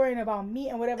what you worrying about me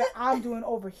and whatever I'm doing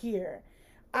over here.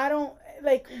 I don't,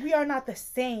 like, we are not the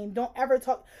same. Don't ever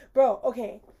talk. Bro,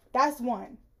 okay, that's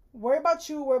one. Worry about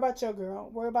you, worry about your girl.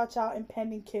 Worry about y'all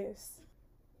impending kiss.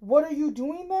 What are you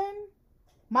doing then?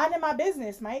 Minding my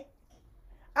business, Mike.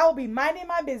 I will be minding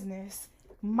my business.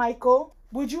 Michael,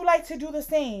 would you like to do the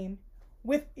same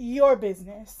with your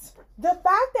business? The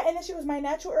fact that, and then she was, my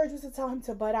natural urge was to tell him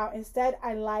to butt out. Instead,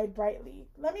 I lied brightly.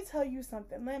 Let me tell you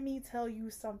something.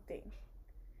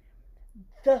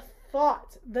 The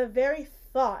very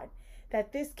thought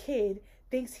that this kid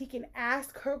thinks he can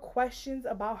ask her questions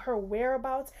about her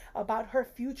whereabouts, about her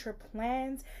future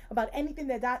plans, about anything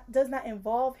that does not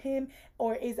involve him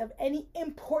or is of any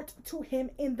import to him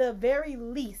in the very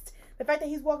least. The fact that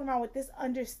he's walking around with this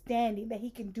understanding that he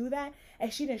can do that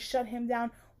and she didn't shut him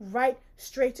down right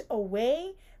straight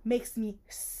away makes me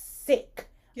sick.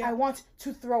 Yeah. I want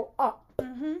to throw up.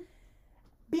 Mm-hmm.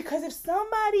 Because if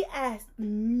somebody asked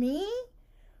me,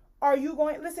 are you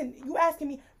going, listen, you asking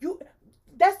me,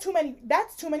 that's too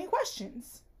many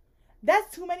questions.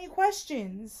 That's too many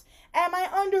questions. Am I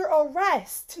under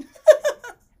arrest?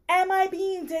 Am I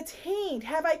being detained?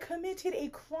 Have I committed a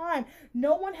crime?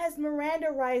 No one has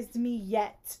Mirandaized me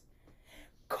yet.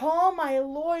 Call my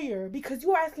lawyer because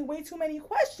you are asking way too many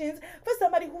questions for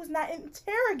somebody who's not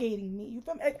interrogating me. You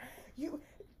feel me? Like, You.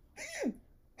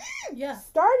 Yeah.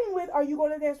 Starting with, are you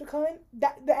going to dance with Cullen?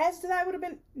 That the answer to that would have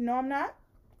been, no, I'm not.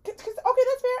 Okay,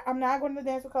 that's fair. I'm not going to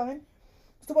dance with Cullen.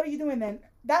 So what are you doing then?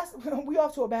 We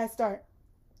off to a bad start.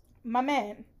 My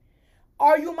man,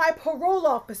 are you my parole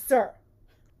officer?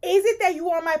 Is it that you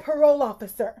are my parole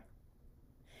officer?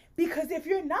 Because if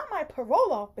you're not my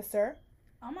parole officer,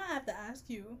 I'm gonna have to ask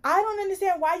you. I don't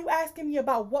understand why you asking me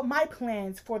about what my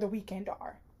plans for the weekend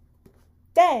are.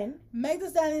 Then Meg Thee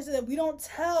Stallion said that we don't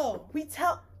tell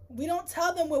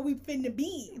them where we finna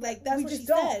be. Like that's what she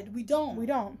said. We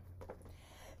don't.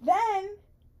 Then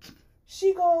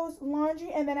she goes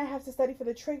laundry, and then I have to study for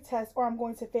the trig test, or I'm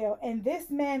going to fail. And this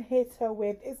man hits her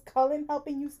with, "Is Cullen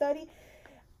helping you study?"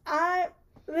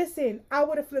 Listen, I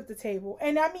would have flipped the table.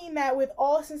 And I mean that with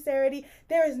all sincerity.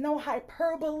 There is no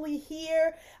hyperbole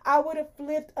here. I would have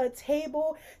flipped a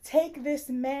table, take this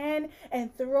man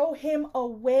and throw him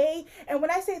away. And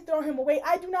when I say throw him away,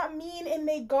 I do not mean in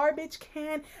the garbage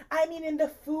can. I mean in the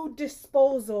food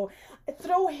disposal.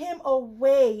 Throw him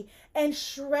away and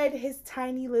shred his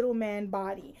tiny little man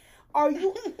body.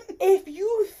 If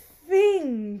you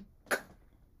think,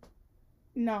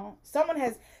 no, someone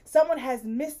has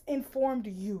misinformed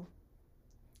you.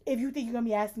 If you think you're gonna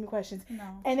be asking me questions, no.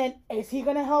 And then is he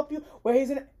gonna help you? Where he's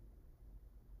gonna?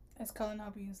 Is Cullen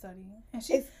helping you study? And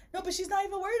but she's not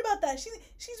even worried about that. She's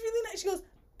really not. She goes,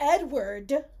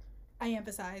 Edward, I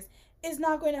emphasize, is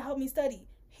not going to help me study.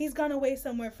 He's gone away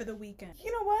somewhere for the weekend.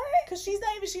 You know what? Because she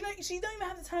don't even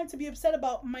have the time to be upset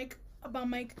about Mike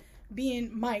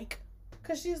being Mike.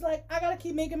 Because she's like, I gotta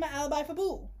keep making my alibi for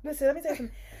Boo. Listen, let me tell you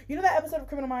something. You know that episode of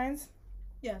Criminal Minds?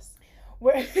 Yes.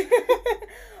 Where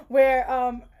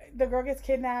the girl gets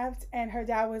kidnapped and her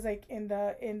dad was like in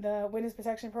the witness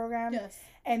protection program. Yes.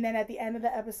 And then at the end of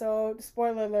the episode,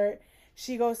 spoiler alert,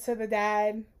 she goes to the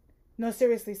dad. No,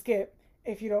 seriously, skip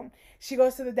if you don't. She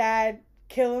goes to the dad,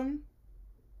 kill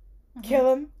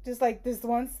him, just like this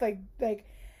once, like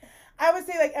I would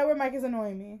say like Edward Mike is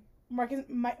annoying me. Mike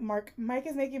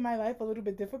is making my life a little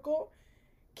bit difficult.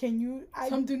 Can you?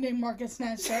 Some dude named Mark gets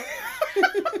snatched up.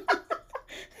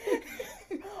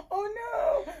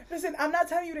 Oh no! Listen, I'm not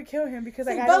telling you to kill him because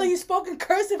Bella, you spoke in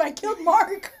cursive. I killed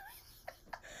Mark.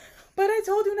 But I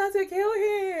told you not to kill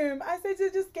him. I said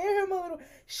to just scare him a little,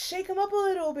 shake him up a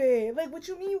little bit. Like, what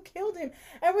you mean you killed him?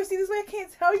 Ever see this way? I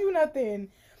can't tell you nothing.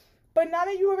 But now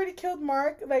that you already killed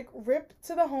Mark, like, rip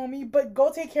to the homie, but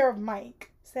go take care of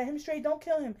Mike. Set him straight. Don't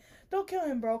kill him. Don't kill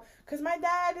him, bro. Because my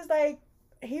dad is like,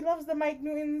 he loves the Mike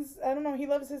Newtons. I don't know. He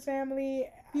loves his family.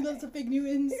 He loves the Fig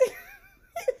Newtons.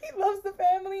 He loves the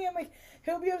family. And, like,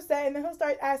 he'll be upset. And then he'll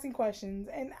start asking questions.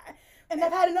 And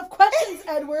I've had enough questions,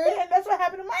 Edward. And that's what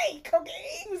happened to Mike, okay?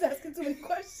 He was asking too many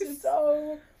questions.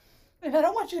 So, and I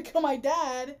don't want you to kill my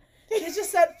dad. Let's just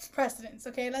set precedence,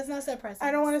 okay? Let's not set precedence.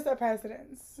 I don't want to set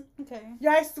precedence. Okay.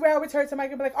 Yeah, I swear I would turn to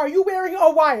Mike and be like, are you wearing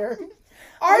a wire?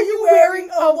 Are you wearing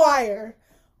a wire?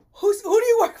 Who do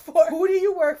you work for? Who do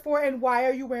you work for and why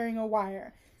are you wearing a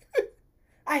wire?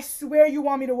 I swear you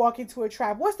want me to walk into a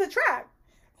trap. What's the trap?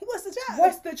 What's the trap?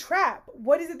 What's the trap?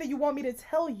 What is it that you want me to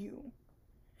tell you?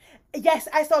 Yes,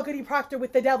 I saw Goody Proctor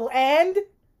with the devil and...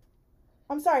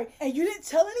 I'm sorry. And you didn't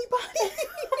tell anybody?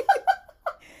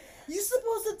 You're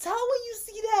supposed to tell when you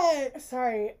see that.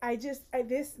 Sorry,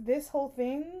 this whole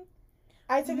thing...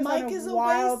 I took us Mike on is a a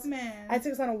wild... waste man. I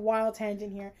took us on a wild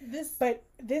tangent here. But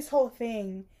this whole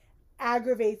thing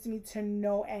aggravates me to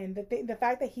no end. The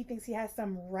fact that he thinks he has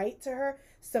some right to her,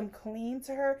 some claim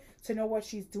to her, to know what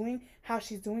she's doing, how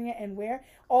she's doing it, and where.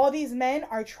 All these men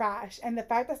are trash. And the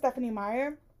fact that Stephanie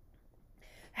Meyer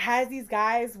has these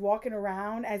guys walking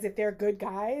around as if they're good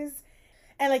guys.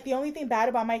 And, like, the only thing bad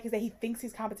about Mike is that he thinks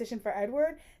he's competition for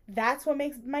Edward. That's what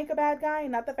makes Mike a bad guy,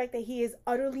 not the fact that he is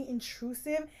utterly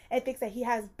intrusive and thinks that he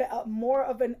has more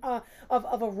of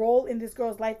a role in this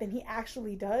girl's life than he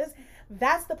actually does.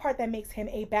 That's the part that makes him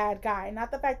a bad guy, not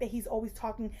the fact that he's always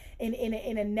talking in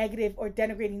a negative or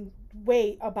denigrating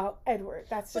way about Edward.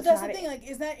 That's just that's not the thing. it. Like,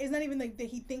 it's not even like that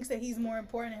he thinks that he's more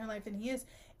important in her life than he is.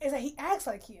 Is that he acts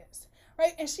like he is.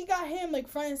 Right? And she got him, like,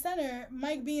 front and center,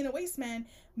 Mike being a waste man.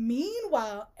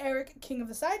 Meanwhile, Eric, king of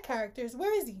the side characters,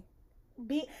 where is he?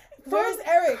 Where's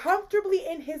Eric? Comfortably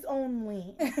in his own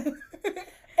lane.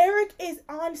 Eric is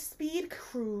on speed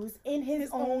cruise in his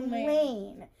own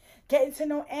lane. Getting to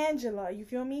know Angela, you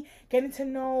feel me? Getting to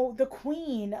know the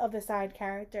queen of the side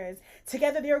characters.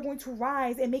 Together they are going to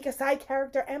rise and make a side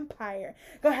character empire.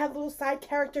 Gonna have little side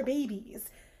character babies.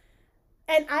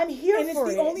 And I'm here for it. And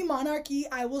it's the only monarchy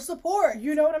I will support.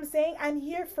 You know what I'm saying? I'm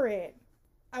here for it.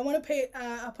 I want to pay,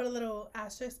 I'll put a little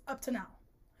asterisk up to now.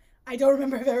 I don't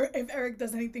remember if Eric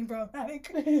does anything problematic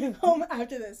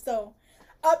after this. So,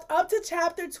 Up to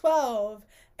chapter 12,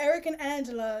 Eric and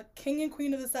Angela, king and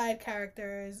queen of the side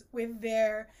characters, with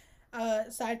their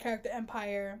side character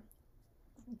empire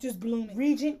just blooming.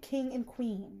 Regent, king, and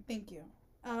queen. Thank you.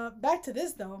 Back to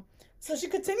this, though. So she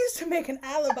continues to make an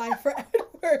alibi for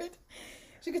Edward.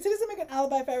 She continues to make an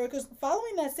alibi for Edward because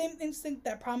following that same instinct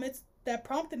that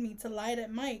prompted me to lie to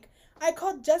Mike, I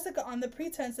called Jessica on the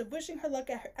pretense of wishing her luck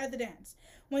at the dance.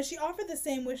 When she offered the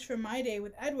same wish for my day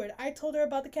with Edward, I told her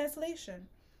about the cancellation.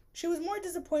 She was more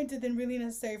disappointed than really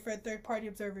necessary for a third-party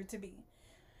observer to be.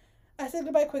 I said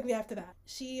goodbye quickly after that.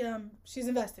 She's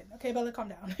invested. Okay, Bella, calm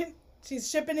down. She's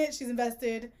shipping it. She's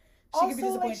invested. She also, could be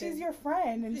disappointed. like, she's your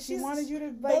friend, and she wanted you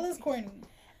to, like... Bella's corny.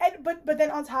 And, but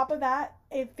then on top of that,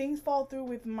 if things fall through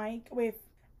with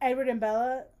Edward and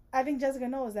Bella, I think Jessica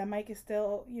knows that Mike is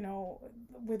still, you know,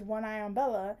 with one eye on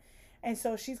Bella. And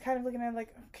so she's kind of looking at it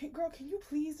like, girl, can you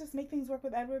please just make things work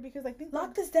with Edward? Because, like,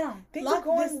 lock this down. Things are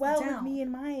going well with me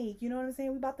and Mike. You know what I'm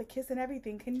saying? We about to kiss and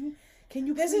everything. Can you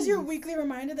This please? is your weekly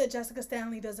reminder that Jessica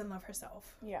Stanley doesn't love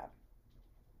herself. Yeah.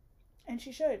 And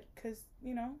she should, because,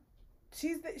 you know,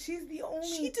 she's the only...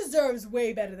 She deserves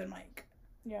way better than Mike.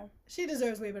 Yeah. She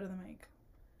deserves way better than Mike.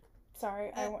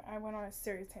 Sorry, I went on a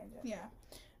serious tangent. Yeah.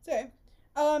 Sorry.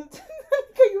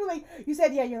 You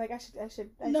said, yeah, you're like, I should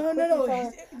No.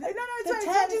 The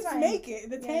tangents make it.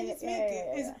 The tangents make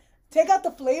it. Take out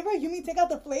the flavor? You mean take out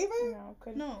the flavor? No,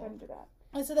 couldn't do that.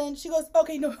 And so then she goes,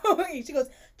 okay, no, she goes,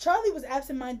 Charlie was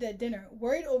absent-minded at dinner,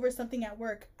 worried over something at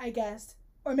work, I guess.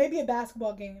 Or maybe a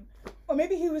basketball game. Or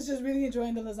maybe he was just really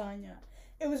enjoying the lasagna.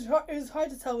 It was hard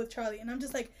to tell with Charlie. And I'm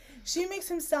just like, she makes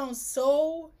him sound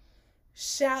so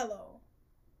shallow.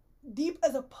 Deep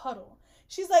as a puddle.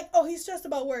 She's like, oh, he's stressed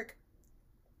about work.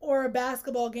 Or a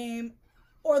basketball game.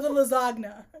 Or the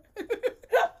lasagna.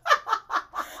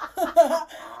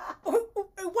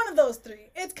 One of those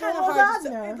three. It's kind of hard to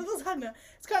tell. The lasagna.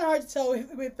 It's kind of hard to tell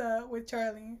with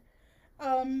Charlie.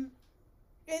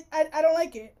 I don't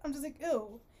like it. I'm just like,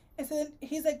 ew. And so then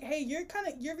he's like, hey, you're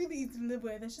really easy to live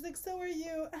with. And she's like, so are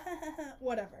you.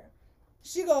 Whatever.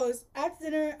 She goes, after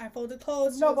dinner, I folded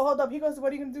clothes. But hold up. He goes,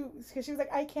 what are you going to do? Because she was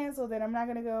like, I canceled it. I'm not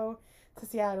going to go to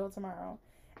Seattle tomorrow.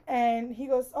 And he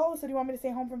goes, oh, so do you want me to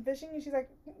stay home from fishing? And she's like,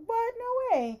 what?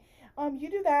 No way. You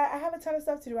do that. I have a ton of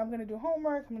stuff to do. I'm going to do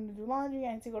homework. I'm going to do laundry.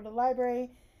 I need to go to the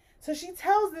library. So she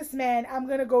tells this man, I'm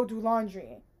going to go do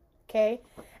laundry. Okay?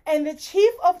 And the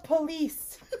chief of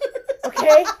police,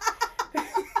 okay?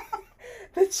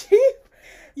 The chief,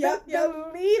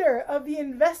 the leader of the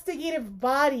investigative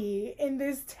body in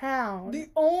this town. The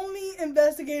only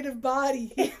investigative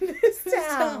body in this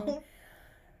town.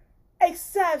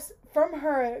 Accepts from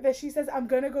her that she says, I'm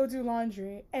going to go do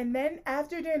laundry. And then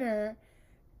after dinner,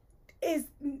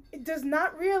 does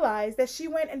not realize that she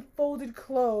went and folded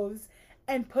clothes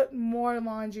and put more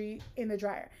laundry in the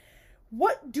dryer.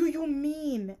 What do you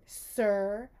mean,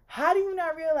 sir? How do you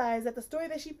not realize that the story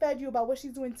that she fed you about what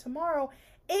she's doing tomorrow,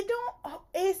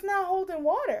 it's not holding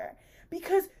water?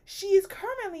 Because she is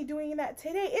currently doing that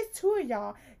today. It's two of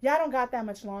y'all. Y'all don't got that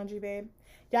much laundry, babe.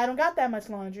 Y'all don't got that much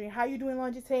laundry. How you doing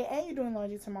laundry today and you doing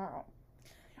laundry tomorrow?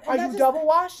 Are you double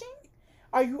washing?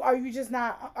 Are you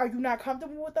not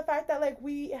comfortable with the fact that, like,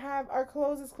 we have our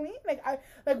clothes is clean? Like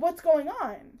what's going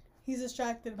on? He's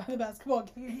distracted by the basketball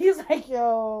game. He's like,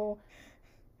 yo,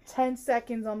 10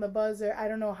 seconds on the buzzer. I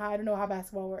don't know how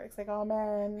basketball works. Like, oh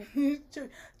man.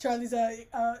 Charlie's this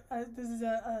is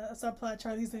a subplot.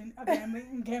 Charlie's in a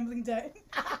gambling debt.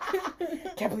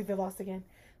 Can't believe they lost again.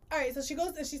 All right, so she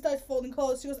goes and she starts folding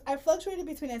clothes. She goes, I fluctuated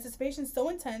between anticipation so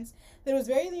intense that it was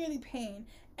very nearly pain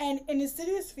and an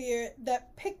insidious fear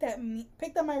that picked at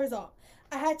my resolve.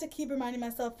 I had to keep reminding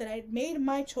myself that I had made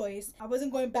my choice. I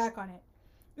wasn't going back on it.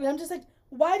 And I'm just like,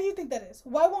 why do you think that is?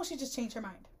 Why won't she just change her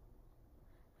mind?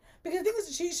 Because the thing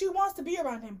is, she wants to be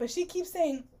around him, but she keeps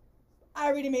saying, I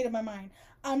already made up my mind.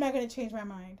 I'm not going to change my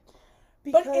mind.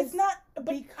 But it's not,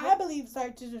 I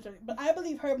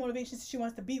believe her motivation is she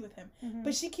wants to be with him. Mm-hmm.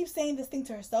 But she keeps saying this thing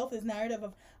to herself, this narrative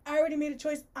of, I already made a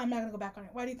choice, I'm not going to go back on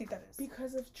it. Why do you think that is?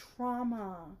 Because of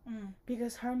trauma.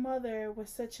 Because her mother was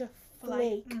such a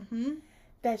flake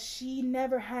that she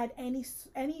never had any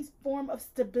form of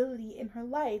stability in her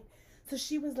life. So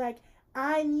she was like,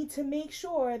 I need to make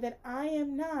sure that I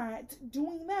am not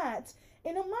doing that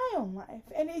in my own life.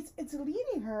 And it's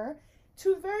leading her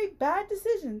to very bad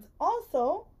decisions.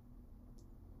 Also,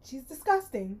 she's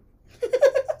disgusting.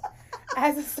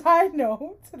 As a side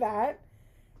note to that,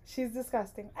 she's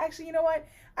disgusting. Actually, you know what?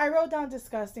 I wrote down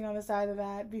disgusting on the side of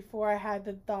that before I had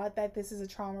the thought that this is a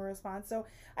trauma response. So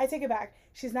I take it back.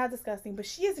 She's not disgusting, but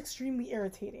she is extremely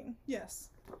irritating. Yes.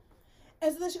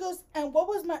 And so then she goes, and what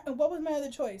was my other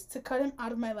choice? To cut him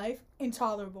out of my life?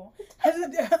 Intolerable.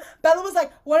 And Bella was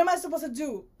like, what am I supposed to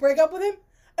do? Break up with him?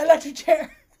 Electric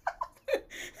chair.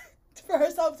 For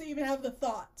herself to even have the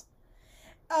thought.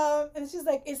 And she's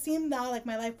like, it seemed now like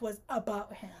my life was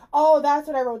about him. Oh, that's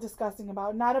what I wrote disgusting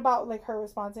about. Not about like her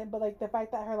response, but like the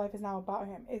fact that her life is now about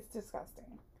him. It's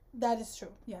disgusting. That is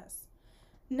true, yes.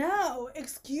 Now,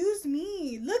 excuse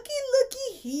me. Looky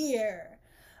here.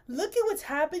 Look at what's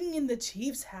happening in the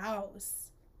chief's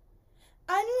house.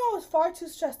 I knew I was far too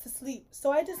stressed to sleep,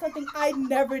 so I did something I'd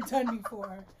never done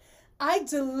before. I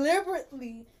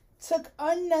deliberately took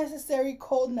unnecessary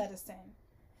cold medicine.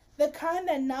 The kind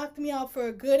that knocked me out for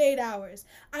a good 8 hours.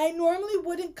 I normally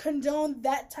wouldn't condone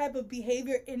that type of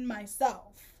behavior in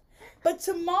myself. But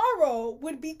tomorrow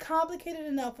would be complicated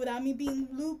enough without me being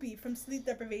loopy from sleep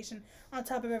deprivation on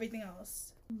top of everything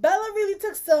else. Bella really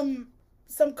took some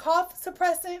cough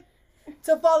suppressant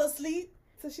to fall asleep.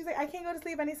 So she's like, I can't go to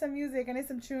sleep. I need some music. I need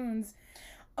some tunes.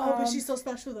 Oh, but she's so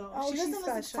special, though. Oh, she doesn't she's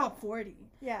listen to special. Top 40.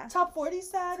 Yeah. Top 40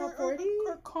 sad Top 40?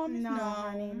 or calm? No,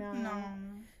 honey, no.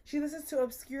 She listens to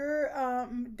obscure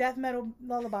death metal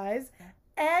lullabies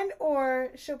and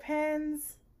or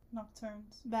Chopin's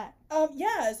Nocturnes. That.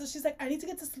 Yeah, so she's like, I need to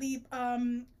get to sleep.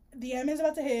 The M is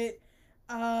about to hit.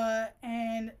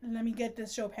 And let me get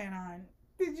this Chopin on.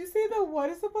 Did you say the what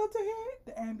is about to hit?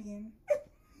 The Ambien.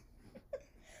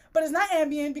 But it's not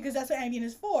Ambien because that's what Ambien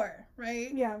is for,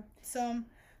 right? Yeah. So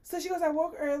she goes, I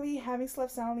woke early, having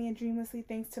slept soundly and dreamlessly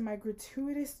thanks to my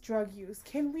gratuitous drug use.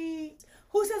 Can we...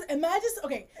 Who says, imagine,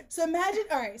 okay, so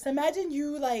imagine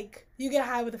you, like, you get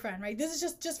high with a friend, right? This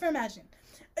is just for imagine.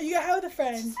 You get high with a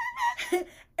friend,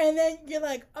 and then you're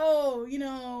like, oh, you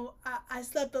know, I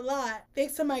slept a lot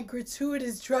thanks to my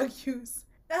gratuitous drug use.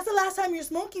 That's the last time you're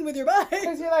smoking with your bud.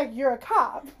 Because you're like, you're a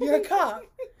cop. You're a cop.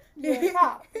 You're a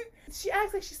cop. She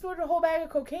acts like she snorted a whole bag of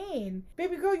cocaine.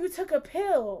 Baby girl, you took a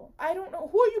pill. I don't know.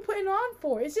 Who are you putting on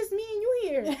for? It's just me and you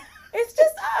here. It's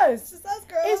just us. It's just us,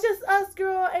 girl. It's just us,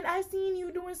 girl. And I've seen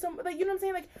you doing some, like, you know what I'm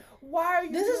saying? Like, why are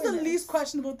you This is the this? least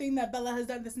questionable thing that Bella has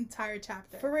done this entire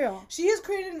chapter. For real. She has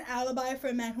created an alibi for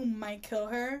a man who might kill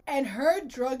her. And her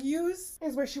drug use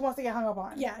is where she wants to get hung up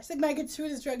on. Yeah, she's like, my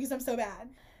gratuitous drug use, I'm so bad.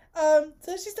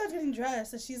 So she starts getting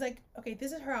dressed. So she's like, okay,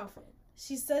 this is her outfit.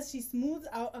 She says she smooths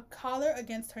out a collar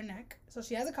against her neck. So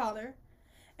she has a collar.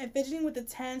 And fidgeting with the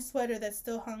tan sweater that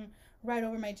still hung right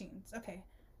over my jeans. Okay.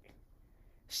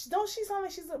 Don't she sound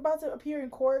like she's about to appear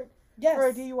in court? Yes. For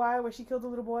a DUI where she killed a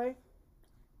little boy?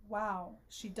 Wow,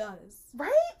 she does.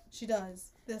 Right? She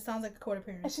does. This sounds like a court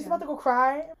appearance. And she's about to go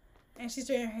cry. And she's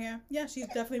straightening her hair. Yeah, she's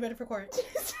definitely ready for court.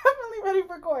 She's definitely ready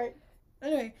for court.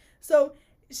 Anyway, so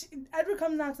Edward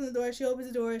comes, knocks on the door. She opens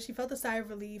the door. She felt a sigh of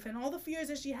relief. And all the fears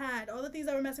that she had, all the things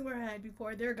that were messing with her head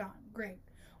before, they're gone. Great.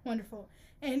 Wonderful.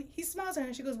 And he smiles at her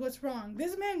and she goes, what's wrong?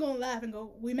 This man gonna laugh and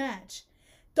go, we match.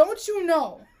 Don't you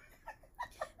know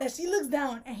that she looks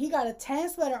down and he got a tan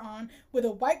sweater on with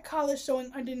a white collar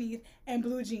showing underneath and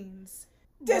blue jeans.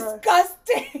 Bruh.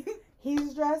 Disgusting.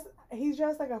 He's dressed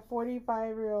like a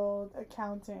 45-year-old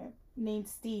accountant named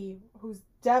Steve, who's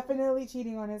definitely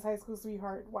cheating on his high school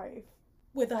sweetheart wife.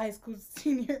 With a high school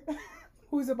senior.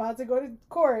 Who's about to go to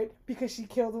court because she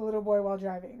killed a little boy while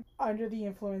driving under the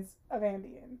influence of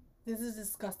Ambien. This is a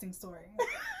disgusting story.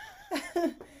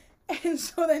 And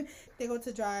so then they go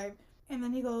to drive. And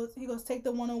then he goes, take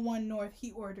the 101 north,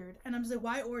 he ordered. And I'm just like,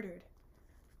 why ordered?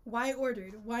 Why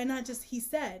ordered? Why not just he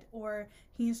said or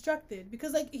he instructed?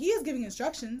 Because, like, he is giving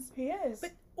instructions. He is.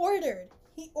 But ordered.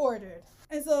 He ordered.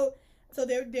 And so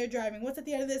they're driving. What's at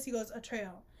the end of this? He goes, a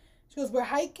trail. She goes, we're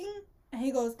hiking? And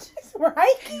he goes, we're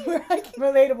hiking? We're hiking.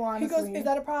 Relatable, honestly. He goes, is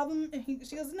that a problem? And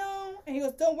she goes, no. And he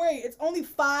goes, don't worry. It's only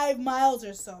 5 miles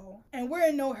or so. And we're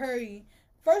in no hurry.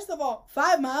 First of all,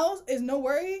 5 miles is no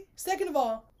worry. Second of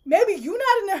all, maybe you're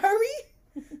not in a hurry.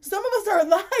 Some of us are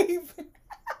alive.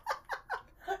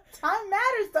 Time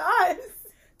matters to us.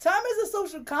 Time is a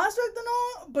social construct and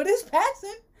all, but it's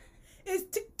passing.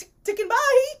 It's ticking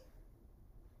by.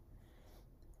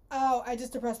 Oh, I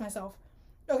just depressed myself.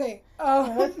 Okay.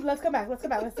 Let's come back. Let's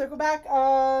circle back.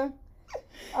 So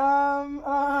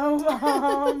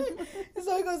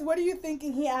he goes, what are you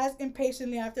thinking? He asked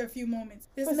impatiently after a few moments.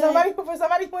 For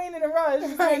somebody who ain't in a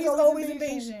rush. Right, he's always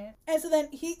impatient. And so then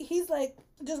he's like,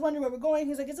 just wondering where we're going.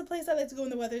 He's like, it's a place I like to go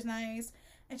when the weather's nice.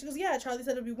 And she goes, yeah, Charlie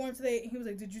said it'll be warm today. And he was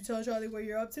like, did you tell Charlie where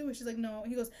you're up to? And she's like, no.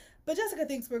 He goes, but Jessica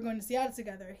thinks we're going to Seattle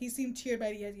together. He seemed cheered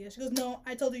by the idea. She goes, no,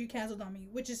 I told her you canceled on me,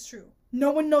 which is true.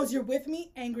 No one knows you're with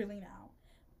me, angrily now.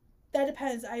 That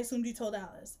depends. I assumed you told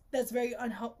Alice. That's very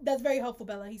helpful,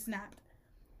 Bella. He snapped.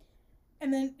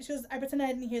 And then she goes, I pretend I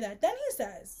didn't hear that. Then he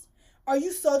says, Are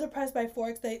you so depressed by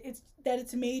Forks that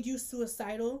it's made you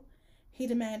suicidal? He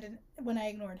demanded when I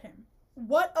ignored him.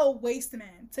 What a waste,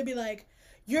 man. To be like,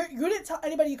 you didn't tell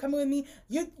anybody you coming with me.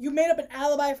 You made up an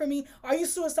alibi for me. Are you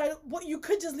suicidal? What, you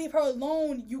could just leave her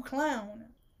alone, you clown.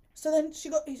 So then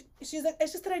she's like, it's just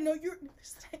that I know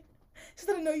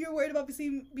you're worried about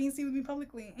being seen with me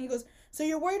publicly. And he goes, so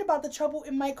you're worried about the trouble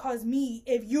it might cause me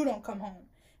if you don't come home.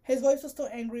 His voice was still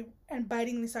angry and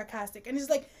bitingly sarcastic. And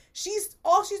it's like, she's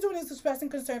doing is expressing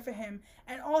concern for him.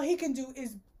 And all he can do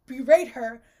is berate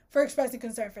her for expressing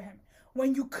concern for him.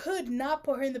 When you could not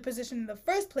put her in the position in the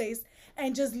first place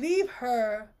and just leave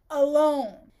her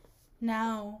alone.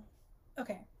 Now,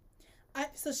 okay.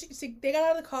 So they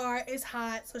got out of the car. It's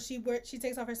hot. So she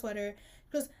takes off her sweater.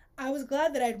 She goes, I was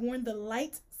glad that I'd worn the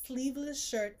light sleeveless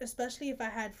shirt, especially if I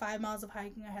had 5 miles of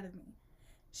hiking ahead of me.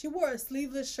 She wore a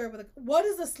sleeveless shirt what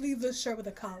is a sleeveless shirt with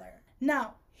a collar?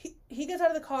 Now, he gets out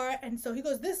of the car, and so he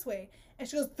goes this way. And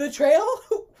she goes, the trail?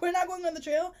 We're not going on the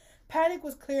trail? Panic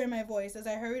was clear in my voice as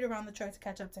I hurried around the truck to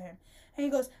catch up to him. And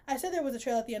he goes, I said there was a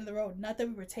trail at the end of the road, not that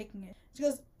we were taking it. She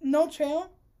goes, no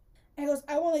trail? And he goes,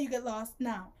 I won't let you get lost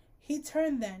now. He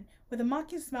turned then, with a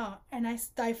mocking smile, and I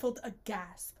stifled a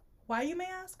gasp. Why, you may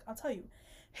ask? I'll tell you.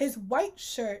 His white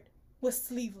shirt was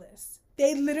sleeveless.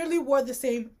 They literally wore the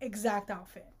same exact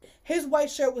outfit. His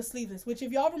white shirt was sleeveless, which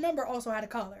if y'all remember also had a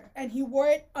collar. And he wore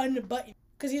it unbuttoned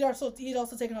because he'd also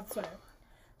taken off the sweater.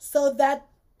 So that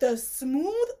the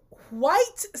smooth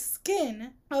white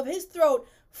skin of his throat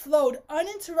flowed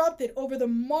uninterrupted over the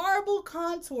marble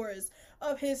contours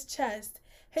of his chest.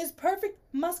 His perfect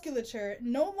musculature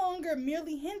no longer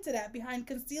merely hinted at behind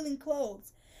concealing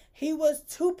clothes. He was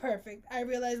too perfect. I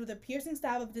realized with a piercing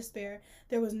stab of despair,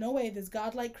 there was no way this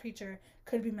godlike creature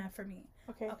could be meant for me.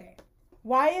 Okay.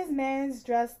 Why is Mans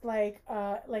dressed like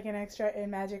an extra in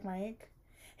Magic Mike?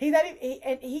 He's not even.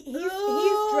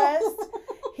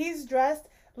 He's dressed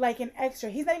like an extra.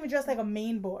 He's not even dressed like a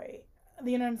main boy.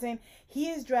 You know what I'm saying? He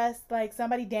is dressed like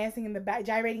somebody dancing in the back,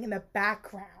 gyrating in the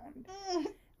background.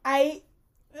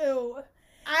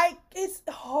 It's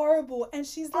horrible. And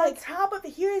she's like,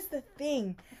 here's the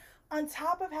thing. On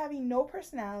top of having no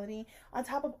personality, on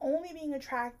top of only being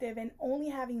attractive and only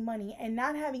having money and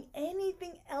not having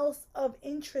anything else of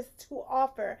interest to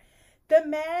offer, the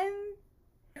man,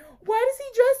 why does he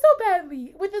dress so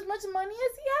badly with as much money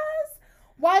as he has?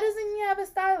 Why doesn't he have a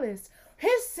stylist?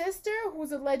 His sister,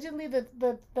 who's allegedly the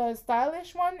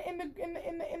stylish one in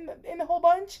the whole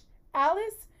bunch,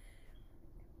 Alice.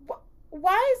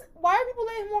 Why are people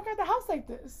letting him walk out the house like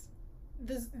this?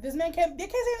 This man can't. They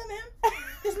can't say anything to him.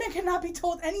 This man cannot be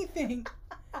told anything.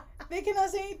 They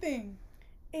cannot say anything.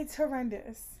 It's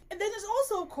horrendous. And then there's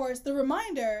also, of course, the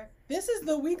reminder. This is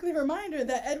the weekly reminder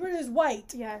that Edward is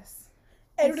white. Yes.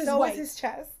 Edward is white. So is his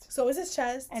chest. So is his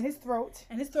chest. And his throat.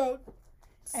 And his throat.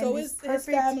 So is his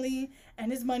family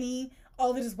and his money. All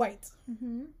of it is white.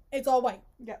 Mm-hmm. It's all white.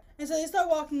 Yeah. And so they start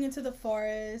walking into the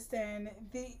forest, and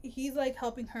he's like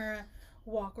helping her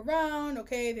walk around.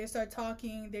 Okay, they start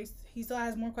talking. He still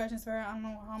has more questions for her. I don't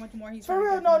know how much more he's for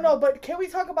real. No. But can we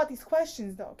talk about these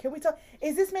questions though? Can we talk?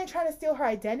 Is this man trying to steal her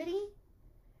identity?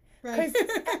 Right. Because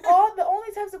the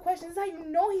only types of questions is how you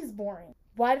know he's boring.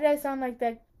 Why did I sound like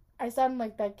that? I sound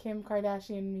like that Kim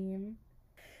Kardashian meme.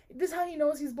 This is how he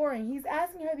knows he's boring. He's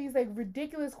asking her these like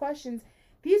ridiculous questions.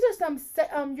 These are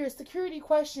some your security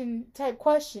question type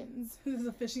questions. This is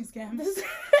a phishing scam.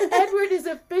 Edward is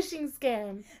a phishing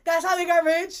scam. That's how they got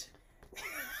rich.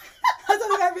 That's how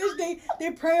they got rich. They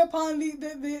prey upon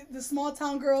the small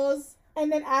town girls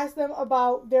and then ask them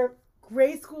about their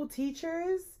grade school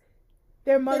teachers,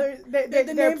 their mothers,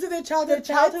 the names of their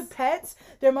childhood pets,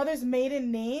 their mother's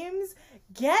maiden names.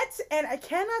 And I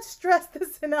cannot stress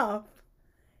this enough.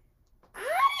 Out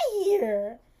of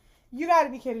here. You gotta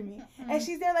be kidding me. Mm-hmm. And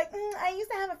she's there like, I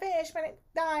used to have a fish, but it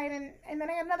died, and then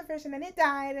I got another fish, and then it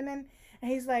died, and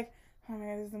he's like, oh my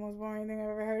God, this is the most boring thing I've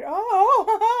ever heard.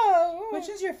 Which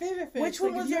is your favorite fish? Which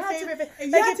one was your favorite fish?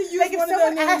 You had to use one of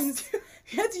their names.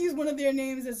 You had to use one of their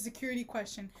names as a security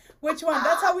question. Which one?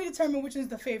 That's how we determine which one's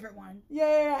the favorite one.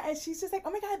 Yeah. And she's just like,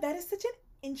 oh my God, that is such an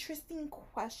interesting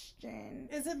question.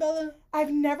 Isabella?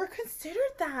 I've never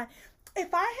considered that.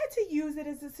 If I had to use it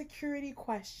as a security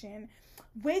question,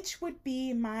 which would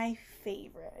be my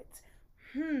favorite?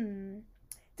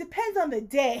 Depends on the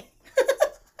day.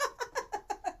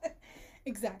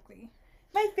 Exactly.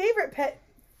 My favorite pet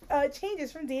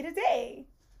changes from day to day.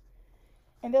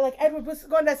 And they're like, Edward, what's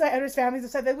going on? That's why Edward's family's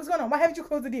upset. Like, what's going on? Why haven't you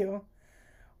closed the deal?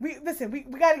 We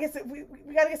gotta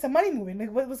get some money moving.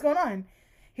 Like, what's going on?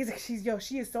 He's like,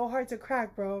 she is so hard to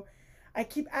crack, bro. I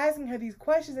keep asking her these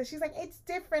questions, and she's like, it's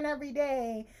different every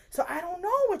day. So I don't know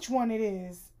which one it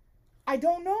is. I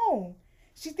don't know.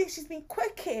 She thinks she's being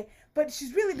quick, but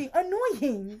she's really being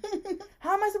annoying.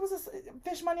 How am I supposed to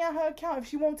fish money out her account if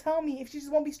she won't tell me, if she just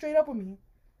won't be straight up with me?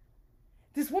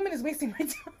 This woman is wasting my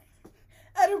time.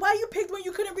 Edward, why you picked when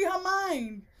you couldn't read her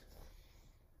mind?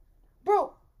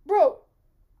 Bro,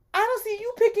 I don't see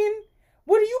you picking.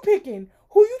 What are you picking?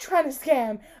 Who you trying to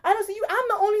scam? I don't see you. I'm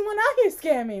the only one out here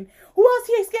scamming. Who else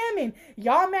here scamming?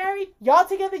 Y'all married? Y'all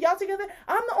together?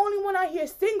 I'm the only one out here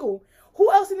single. Who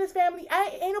else in this family?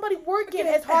 Ain't nobody working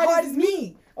as hard as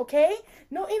me. Okay?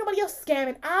 No, ain't nobody else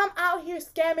scamming. I'm out here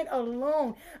scamming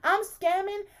alone. I'm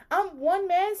one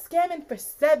man scamming for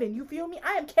 7. You feel me?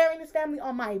 I am carrying this family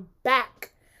on my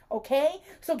back. Okay?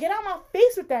 So get out my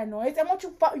face with that noise. And won't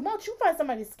you find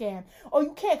somebody to scam? Oh,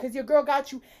 you can't because your girl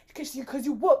got you because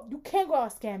you whooped. You can't go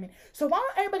out scamming. So why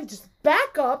don't everybody just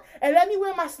back up and let me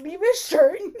wear my sleeveless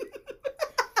shirt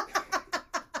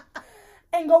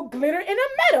and go glitter in a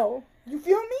meadow? You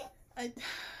feel me?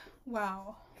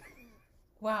 Wow.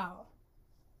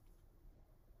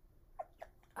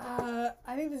 I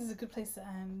think this is a good place to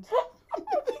end. I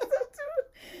think so too.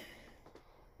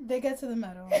 They get to the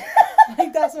meadow.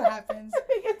 Like, that's what happens.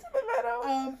 They get to the meadow.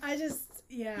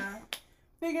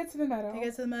 They get to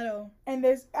the meadow. And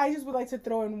I just would like to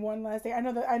throw in one last thing. I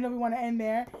know we want to end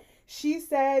there. She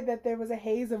said that there was a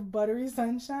haze of buttery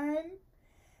sunshine.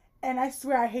 And I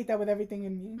swear I hate that with everything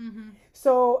in me. Mm-hmm.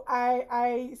 So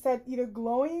I said either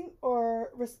glowing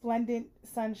or resplendent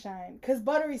sunshine. Because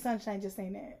buttery sunshine just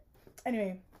ain't it.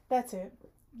 Anyway, that's it.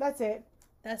 That's the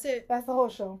whole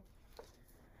show.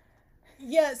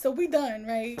 Yeah, so we done,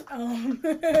 right?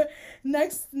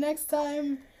 Next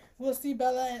time we'll see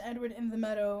Bella and Edward in the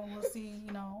meadow. We'll see,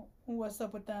 what's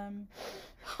up with them.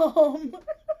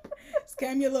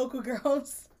 Scam your local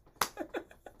girls.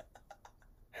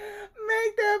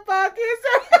 Make their pockets.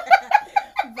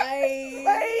 Bye.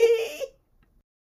 Bye.